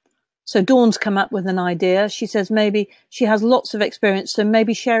 So Dawn's come up with an idea. She says maybe she has lots of experience, so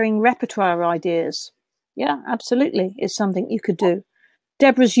maybe sharing repertoire ideas. Yeah, absolutely, is something you could do.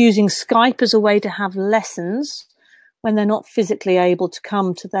 Deborah's using Skype as a way to have lessons when they're not physically able to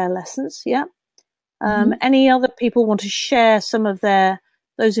come to their lessons. Yeah. Any other people want to share some of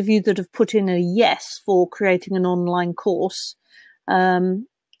those of you that have put in a yes for creating an online course, you'd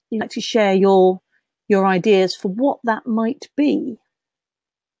like to share your ideas for what that might be,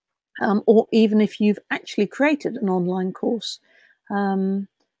 or even if you've actually created an online course, and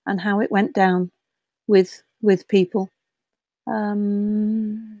how it went down with with people.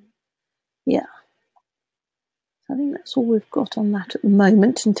 Yeah. I think that's all we've got on that at the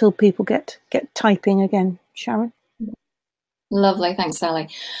moment until people get typing again. Sharon? Lovely. Thanks, Sally.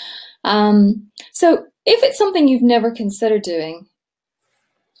 So if it's something you've never considered doing,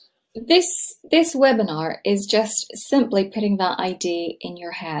 this webinar is just simply putting that idea in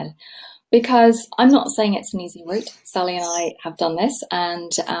your head, because I'm not saying it's an easy route. Sally and I have done this,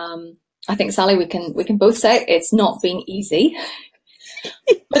 and I think, Sally, we can both say it's not been easy,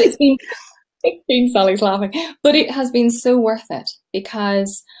 but it's been Sally's laughing, but it has been so worth it,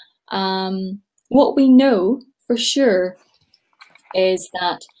 because what we know for sure is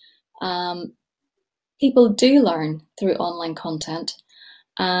that people do learn through online content.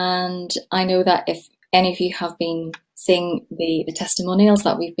 And I know that if any of you have been seeing the testimonials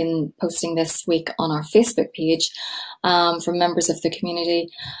that we've been posting this week on our Facebook page from members of the community,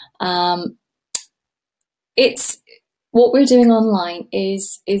 it's what we're doing online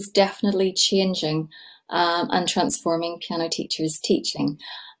is definitely changing and transforming piano teachers' teaching.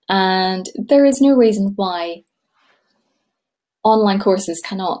 And there is no reason why online courses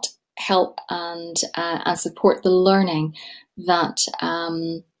cannot help and support the learning that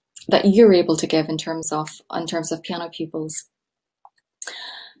that you're able to give in terms of piano pupils.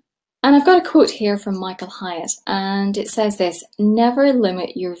 And I've got a quote here from Michael Hyatt, and it says this: "Never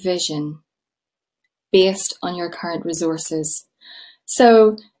limit your vision based on your current resources."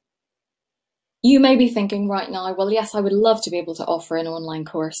 So you may be thinking right now, well, yes, I would love to be able to offer an online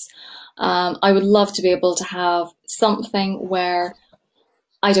course. I would love to be able to have something where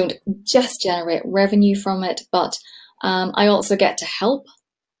I don't just generate revenue from it, but I also get to help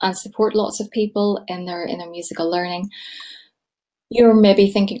and support lots of people in their musical learning. You're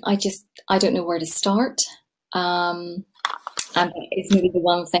maybe thinking, I don't know where to start. And it's maybe the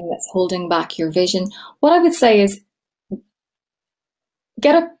one thing that's holding back your vision. What I would say is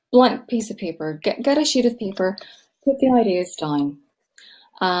get a blank piece of paper, get a sheet of paper, put the ideas down.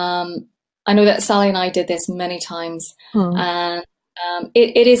 I know that Sally and I did this many times, and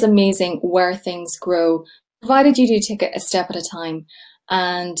it is amazing where things grow, provided you do take it a step at a time,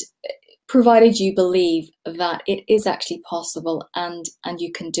 and provided you believe that it is actually possible and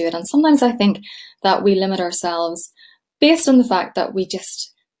you can do it. And sometimes I think that we limit ourselves based on the fact that we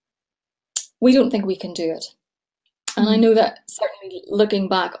don't think we can do it. And I know that certainly looking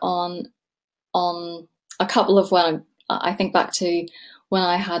back on a couple of when I think back to when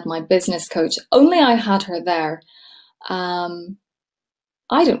I had my business coach, only I had her there, I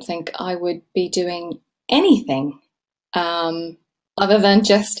don't think I would be doing anything other than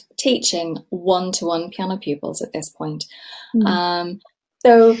just teaching one-to-one piano pupils at this point.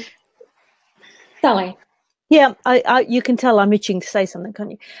 So, Sally. Yeah, you can tell I'm itching to say something,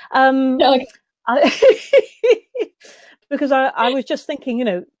 can't you? No. Because I was just thinking,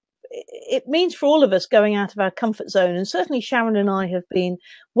 it means for all of us going out of our comfort zone, and certainly Sharon and I have been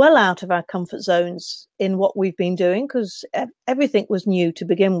well out of our comfort zones in what we've been doing, because everything was new to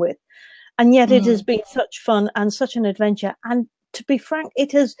begin with, and yet it has been such fun and such an adventure. And to be frank,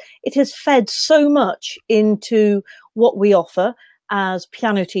 it has fed so much into what we offer as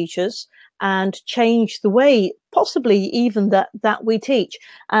piano teachers and changed the way possibly even that we teach.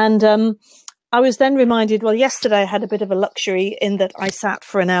 And I was then reminded, well, yesterday I had a bit of a luxury in that I sat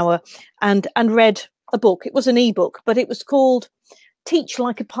for an hour and read a book. It was an ebook, but it was called Teach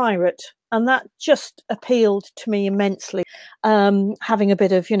Like a Pirate. And that just appealed to me immensely. Having a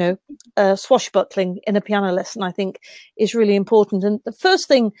bit of, swashbuckling in a piano lesson, I think, is really important. And the first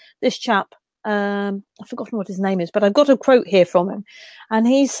thing this chap, I've forgotten what his name is, but I've got a quote here from him. And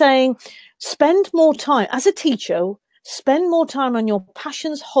he's saying, spend more time as a teacher. Spend more time on your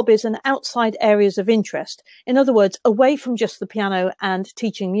passions, hobbies, and outside areas of interest. In other words, away from just the piano and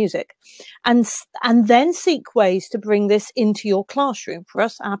teaching music, and then seek ways to bring this into your classroom. For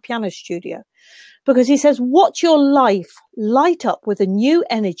us, our piano studio, because he says, watch your life light up with a new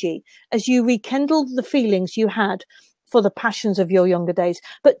energy as you rekindle the feelings you had for the passions of your younger days.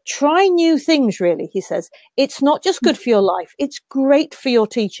 But try new things, really, he says. It's not just good for your life. It's great for your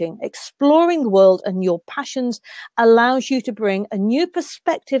teaching. Exploring the world and your passions allows you to bring a new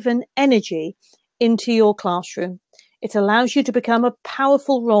perspective and energy into your classroom. It allows you to become a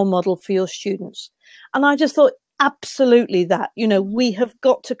powerful role model for your students. And I just thought, absolutely that, we have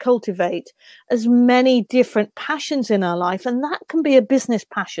got to cultivate as many different passions in our life, and that can be a business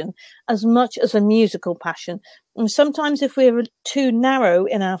passion as much as a musical passion. And sometimes if we're too narrow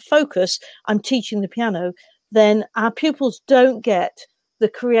in our focus, I'm teaching the piano, then our pupils don't get the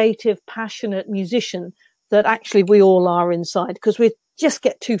creative, passionate musician that actually we all are inside, because we just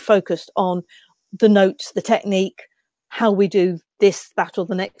get too focused on the notes, the technique, how we do this, that, or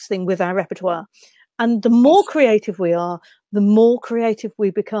the next thing with our repertoire. And the more creative we are, the more creative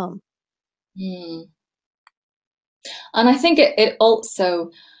we become. Mm. And I think it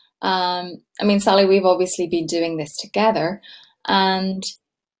also, I mean, Sally, we've obviously been doing this together, and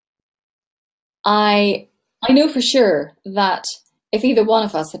I know for sure that if either one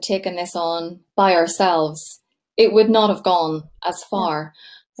of us had taken this on by ourselves, it would not have gone as far.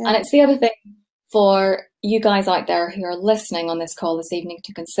 Yeah. And it's the other thing for you guys out there who are listening on this call this evening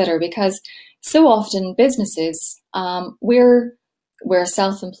to consider, because so often businesses, we're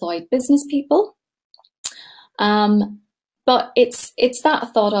self-employed business people, but it's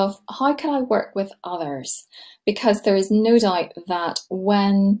that thought of how can I work with others? Because there is no doubt that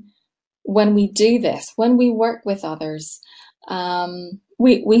when we do this, when we work with others,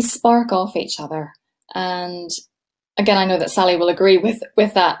 we spark off each other. And again, I know that Sally will agree with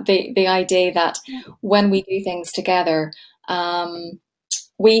that, the idea that when we do things together,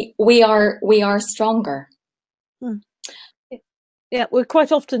 we are stronger. Yeah, we're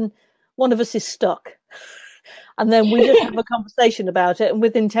quite often, one of us is stuck, and then we just have a conversation about it, and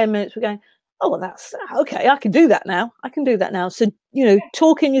within 10 minutes we're going, oh, well, that's okay, I can do that now. So, you know,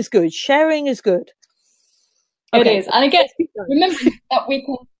 talking is good, sharing is good. Okay. It is. And again, remember that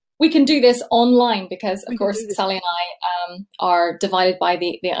we can do this online, because of course Sally and I are divided by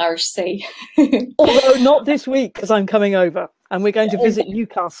the Irish Sea. Although not this week, because I'm coming over and we're going to visit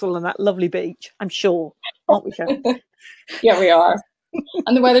Newcastle and that lovely beach, I'm sure. Aren't we, Sharon? Yeah, we are.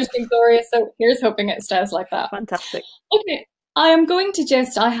 And the weather's been glorious, so here's hoping it stays like that. Fantastic. Okay, I am going to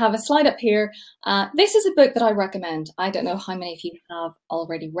I have a slide up here. This is a book that I recommend. I don't know how many of you have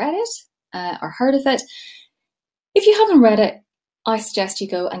already read it or heard of it. If you haven't read it, I suggest you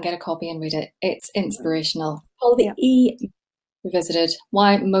go and get a copy and read it. It's inspirational. Called The E Revisited: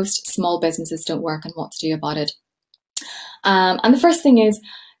 Why Most Small Businesses Don't Work and What to Do About It. And the first thing is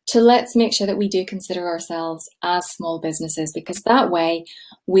let's make sure that we do consider ourselves as small businesses, because that way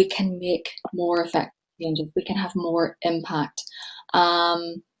we can make more effective changes. We can have more impact.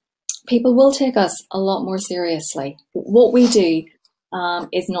 People will take us a lot more seriously. What we do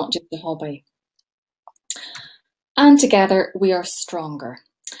is not just a hobby. And together we are stronger.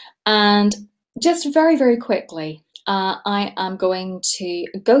 And just very, very quickly, I am going to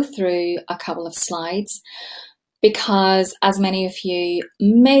go through a couple of slides, because as many of you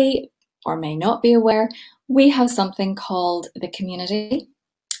may or may not be aware, we have something called the Community.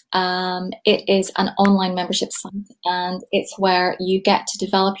 It is an online membership site, and it's where you get to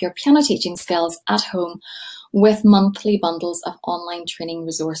develop your piano teaching skills at home with monthly bundles of online training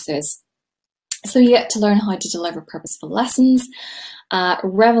resources. So you get to learn how to deliver purposeful lessons,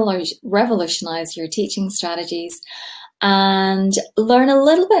 revolutionize your teaching strategies, and learn a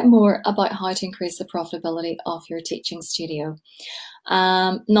little bit more about how to increase the profitability of your teaching studio.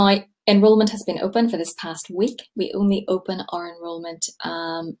 Now, enrollment has been open for this past week. We only open our enrollment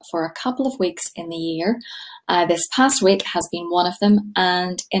for a couple of weeks in the year. This past week has been one of them,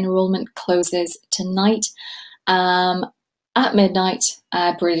 and enrollment closes tonight at midnight,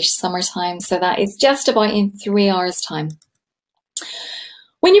 British summertime. So that is just about in 3 hours' time.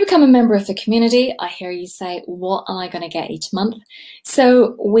 When you become a member of the Community, I hear you say, what am I going to get each month?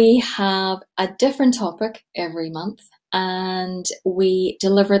 So we have a different topic every month, and we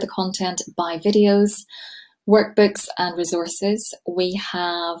deliver the content by videos, workbooks and resources. We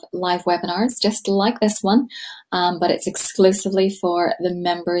have live webinars just like this one, but it's exclusively for the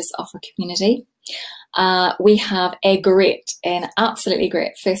members of our community. We have an absolutely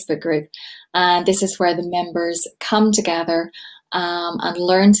great Facebook group, and this is where the members come together and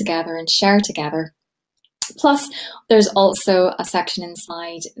learn together and share together. Plus, there's also a section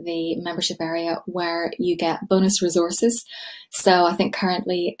inside the membership area where you get bonus resources. So I think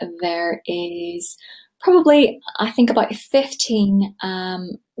currently there is probably, about 15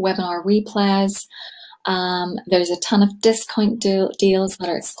 webinar replays. There's a ton of discount deals that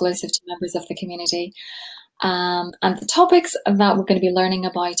are exclusive to members of the Community. And the topics that we're going to be learning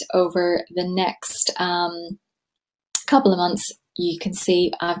about over the next couple of months, you can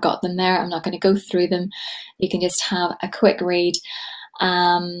see I've got them there. I'm not going to go through them. You can just have a quick read.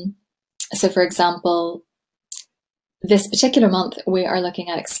 So for example, this particular month, we are looking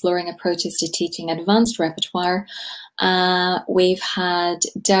at exploring approaches to teaching advanced repertoire. We've had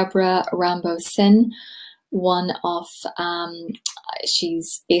Deborah Rambo-Sin, one of,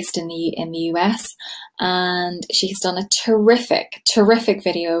 she's based in the US, and she's done a terrific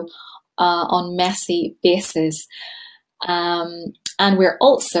video on messy basses. And we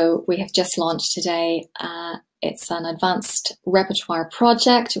have just launched today, it's an advanced repertoire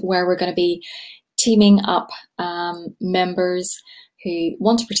project where we're going to be teaming up members who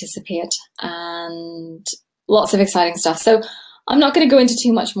want to participate, and lots of exciting stuff. So I'm not going to go into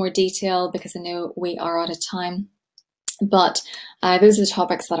too much more detail because I know we are out of time, but those are the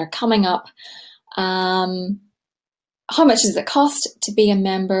topics that are coming up. How much does it cost to be a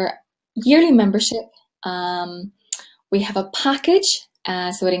member? Yearly membership. We have a package,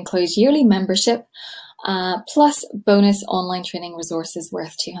 so it includes yearly membership, plus bonus online training resources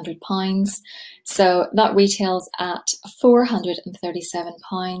worth £200. So that retails at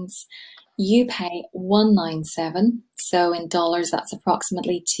 £437. You pay $197. So in dollars, that's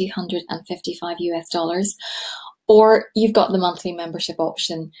approximately 255 US dollars. Or you've got the monthly membership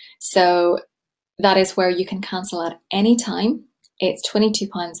option. So that is where you can cancel at any time. It's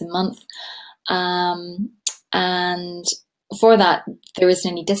 £22 a month. And for that, there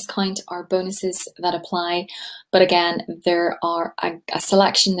isn't any discount or bonuses that apply. But again, there are a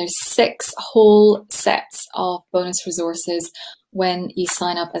selection. There's 6 whole sets of bonus resources when you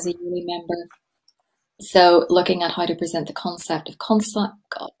sign up as a yearly member. So looking at how to present the concept of compound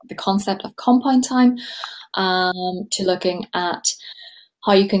time, to looking at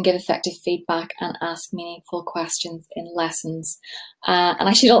how you can give effective feedback and ask meaningful questions in lessons. And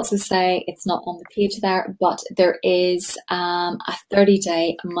I should also say, it's not on the page there, but there is a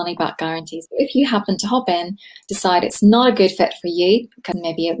 30-day money-back guarantee. So if you happen to hop in, decide it's not a good fit for you, because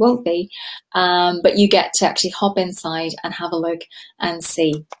maybe it won't be, but you get to actually hop inside and have a look and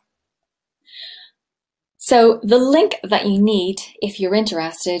see. So the link that you need, if you're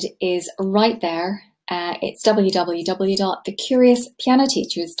interested, is right there. It's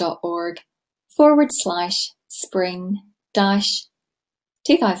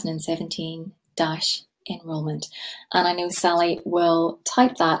And I know Sally will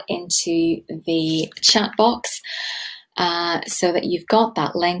type that into the chat box so that you've got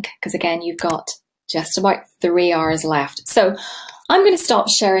that link, because again, you've got just about 3 hours left. So I'm going to stop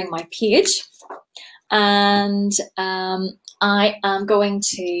sharing my page, and I am going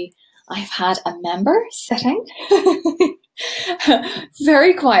to, I've had a member sitting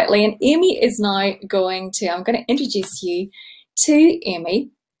very quietly, and Amy is now going to, I'm going to introduce you to Amy.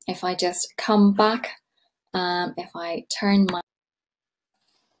 If I just come back, if I turn my...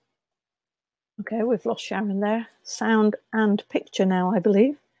 Okay, we've lost Sharon there. Sound and picture now, I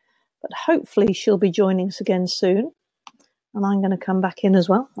believe. But hopefully she'll be joining us again soon. And I'm going to come back in as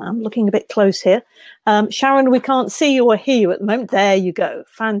well. I'm looking a bit close here. Sharon, we can't see you or hear you at the moment. There you go.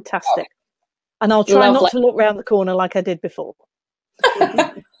 Fantastic. And I'll try not to look round the corner like I did before.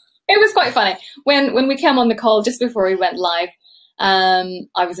 It was quite funny. When we came on the call just before we went live, I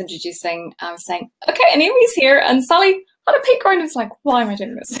was saying, okay, and Amy's here. And Sally had a peek around and was like, why am I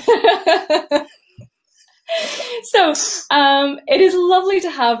doing this? So it is lovely to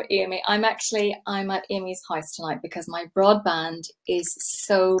have Amy. I'm at Amy's house tonight because my broadband is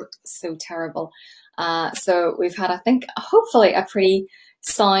so terrible. So we've had, I think, hopefully a pretty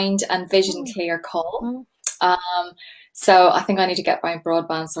sound and vision clear call. So I think I need to get my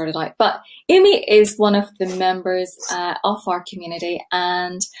broadband sorted out. But Amy is one of the members of our community,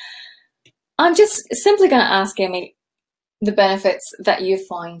 and I'm just simply going to ask Amy the benefits that you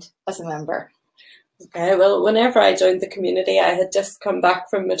find as a member. Okay, well, whenever I joined the community, I had just come back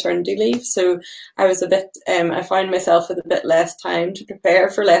from maternity leave, so I was a bit, I found myself with a bit less time to prepare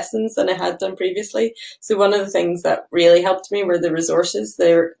for lessons than I had done previously. So one of the things that really helped me were the resources.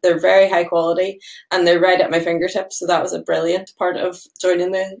 They're very high quality and they're right at my fingertips. So that was a brilliant part of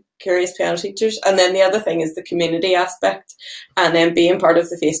joining the Curious Piano Teachers. And then the other thing is the community aspect, and then being part of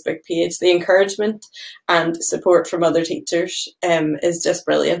the Facebook page. The encouragement and support from other teachers is just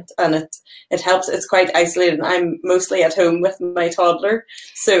brilliant, and it helps. It's quite isolated. I'm mostly at home with my toddler,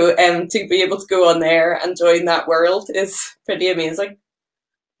 so to be able to go on there and join that world is pretty amazing.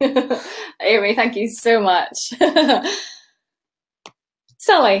 Amy, thank you so much.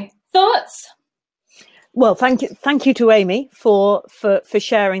 Sally, thoughts? Well, thank you to Amy for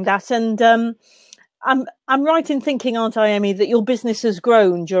sharing that. And I'm right in thinking, aren't I, Amy, that your business has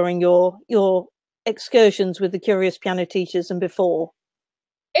grown during your excursions with the Curious Piano Teachers and before?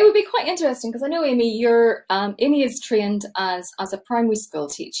 It would be quite interesting because I know, Amy, Amy is trained as a primary school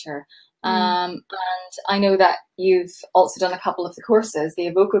teacher. And I know that you've also done a couple of the courses,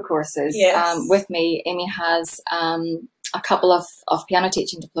 the Evoco courses. Yes. With me. Amy has a couple of piano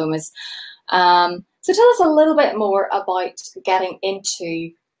teaching diplomas. So tell us a little bit more about getting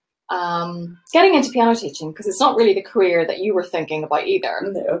into piano teaching, because it's not really the career that you were thinking about either.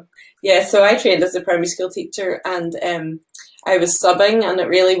 No. Yeah, so I trained as a primary school teacher, and I was subbing, and it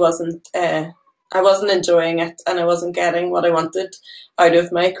really wasn't I wasn't enjoying it and I wasn't getting what I wanted out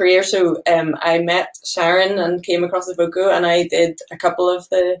of my career. So I met Sharon and came across Avoco, and I did a couple of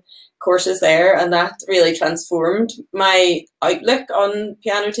the courses there, and that really transformed my outlook on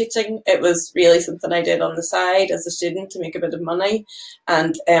piano teaching. It was really something I did on the side as a student to make a bit of money,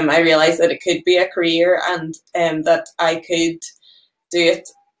 and I realised that it could be a career, and that I could do it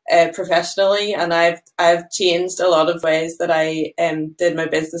professionally. And I've changed a lot of ways that I did my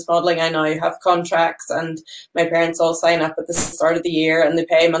business modelling. I now have contracts, and my parents all sign up at the start of the year and they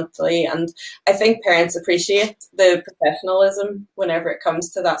pay monthly, and I think parents appreciate the professionalism whenever it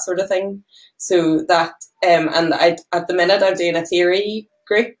comes to that sort of thing. So that and I, at the minute, I'm doing a theory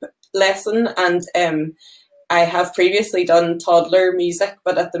group lesson, and I have previously done toddler music,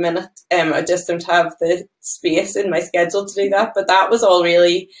 but at the minute I just don't have the space in my schedule to do that. But that was all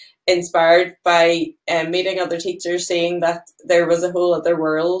really inspired by meeting other teachers, seeing that there was a whole other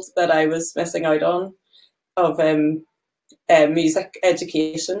world that I was missing out on of music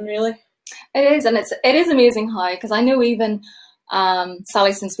education, really. It is, and it is amazing how, because I know even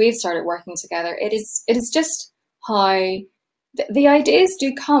Sally, since we've started working together, it is just how the ideas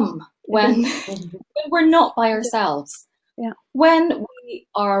do come when we're not by ourselves. Yeah. When we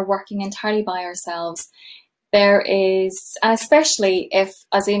are working entirely by ourselves, there is, and especially if,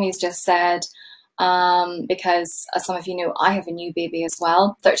 as Amy's just said, because as some of you know, I have a new baby as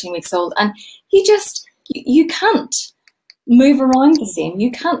well, 13 weeks old, and you can't move around the same.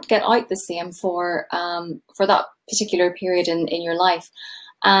 You can't get out the same for that particular period in your life.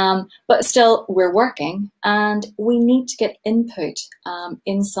 But still, we're working, and we need to get input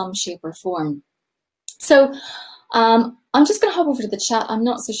in some shape or form. So I'm just going to hop over to the chat. I'm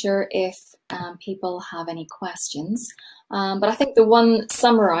not so sure if people have any questions, but I think the one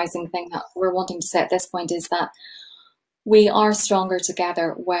summarizing thing that we're wanting to say at this point is that we are stronger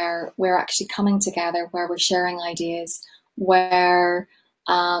together, where we're actually coming together, where we're sharing ideas, where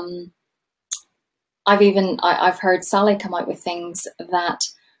I've heard Sally come out with things that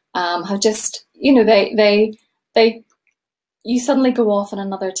have just, you know, you suddenly go off on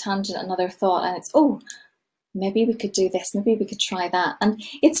another tangent, another thought, and it's, oh, maybe we could do this, maybe we could try that. And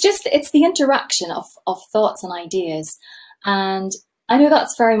it's the interaction of thoughts and ideas. And I know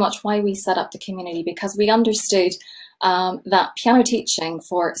that's very much why we set up the community, because we understood that piano teaching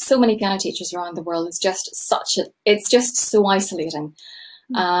for so many piano teachers around the world is just it's just so isolating.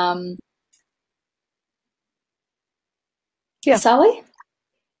 Yeah. Sally?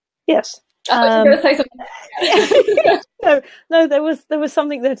 Yes. I thought you were going to say something. No, there was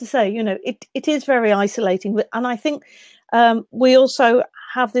something there to say. You know, it is very isolating, and I think we also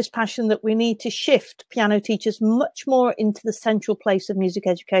have this passion that we need to shift piano teachers much more into the central place of music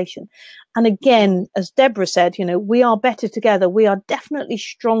education. And again, as Deborah said, you know, we are better together. We are definitely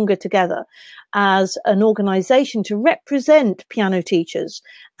stronger together as an organization to represent piano teachers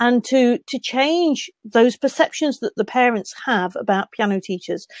and to change those perceptions that the parents have about piano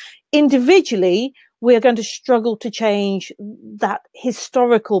teachers. Individually, we're going to struggle to change that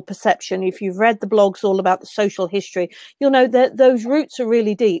historical perception. If you've read the blogs all about the social history, you'll know that those roots are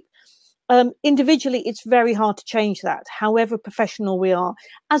really deep. Individually, it's very hard to change that, however professional we are.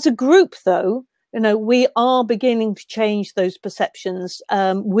 As a group, though, you know, we are beginning to change those perceptions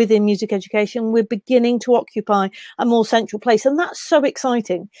within music education. We're beginning to occupy a more central place, and that's so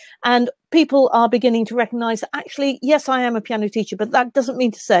exciting. And people are beginning to recognize that actually, yes, I am a piano teacher, but that doesn't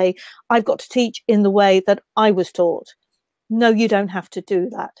mean to say I've got to teach in the way that I was taught. No, you don't have to do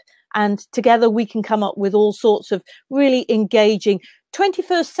that. And together we can come up with all sorts of really engaging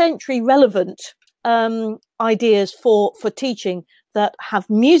 21st century relevant ideas for teaching that have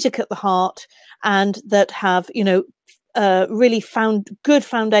music at the heart and that have, you know, really found good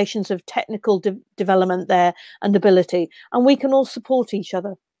foundations of technical development there and ability. And we can all support each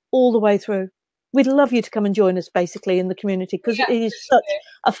other all the way through. We'd love you to come and join us basically in the community, because it is such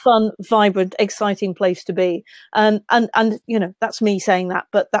a fun, vibrant, exciting place to be. And you know, that's me saying that,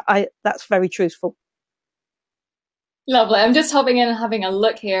 but that's very truthful. Lovely. I'm just hopping in and having a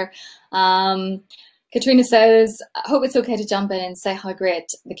look here. Katrina says, I hope it's okay to jump in and say how great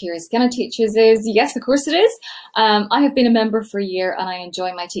the Curious Piano Teachers is. Yes, of course it is. I have been a member for a year and I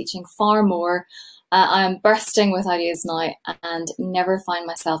enjoy my teaching far more. I am bursting with ideas now and never find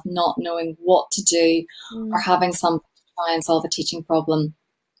myself not knowing what to do or having something to try and solve a teaching problem.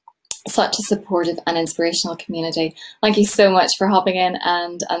 Such a supportive and inspirational community. Thank you so much for hopping in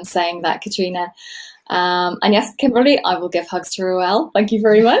and saying that, Katrina. And yes, Kimberly, I will give hugs to Roel. Thank you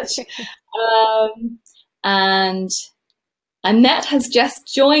very much. And Annette has just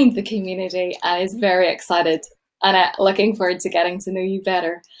joined the community and is very excited and looking forward to getting to know you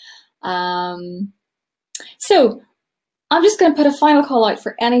better. So I'm just going to put a final call out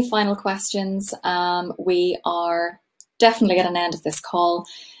for any final questions. We are definitely at an end of this call.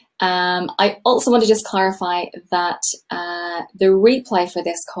 I also want to just clarify that the replay for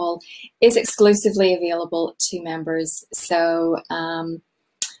this call is exclusively available to members. So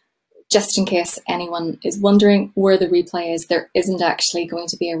just in case anyone is wondering where the replay is, there isn't actually going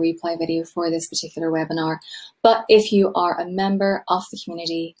to be a replay video for this particular webinar. But if you are a member of the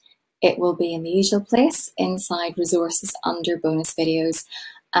community, it will be in the usual place inside resources under bonus videos.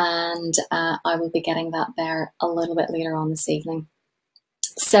 And I will be getting that there a little bit later on this evening.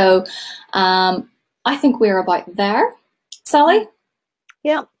 So I think we're about there. Sally?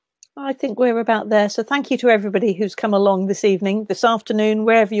 Yeah, I think we're about there. So thank you to everybody who's come along this evening, this afternoon,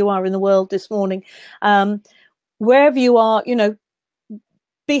 wherever you are in the world this morning. Wherever you are, you know,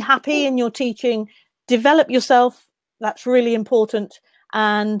 be happy in your teaching, develop yourself. That's really important.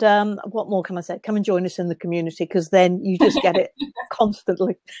 And what more can I say? Come and join us in the community, because then you just get it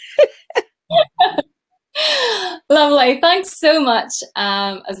constantly. Lovely. Thanks so much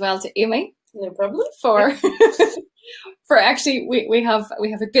as well to Amy. No problem. For actually we have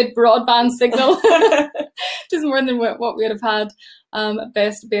a good broadband signal, just more than what we would have had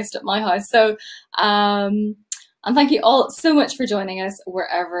based at my house. So and thank you all so much for joining us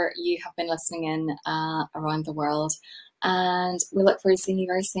wherever you have been listening in around the world. And we look forward to seeing you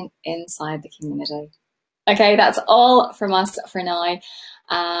very soon inside the community. Okay, that's all from us for now.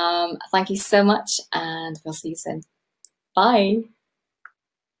 Thank you so much, and we'll see you soon. Bye.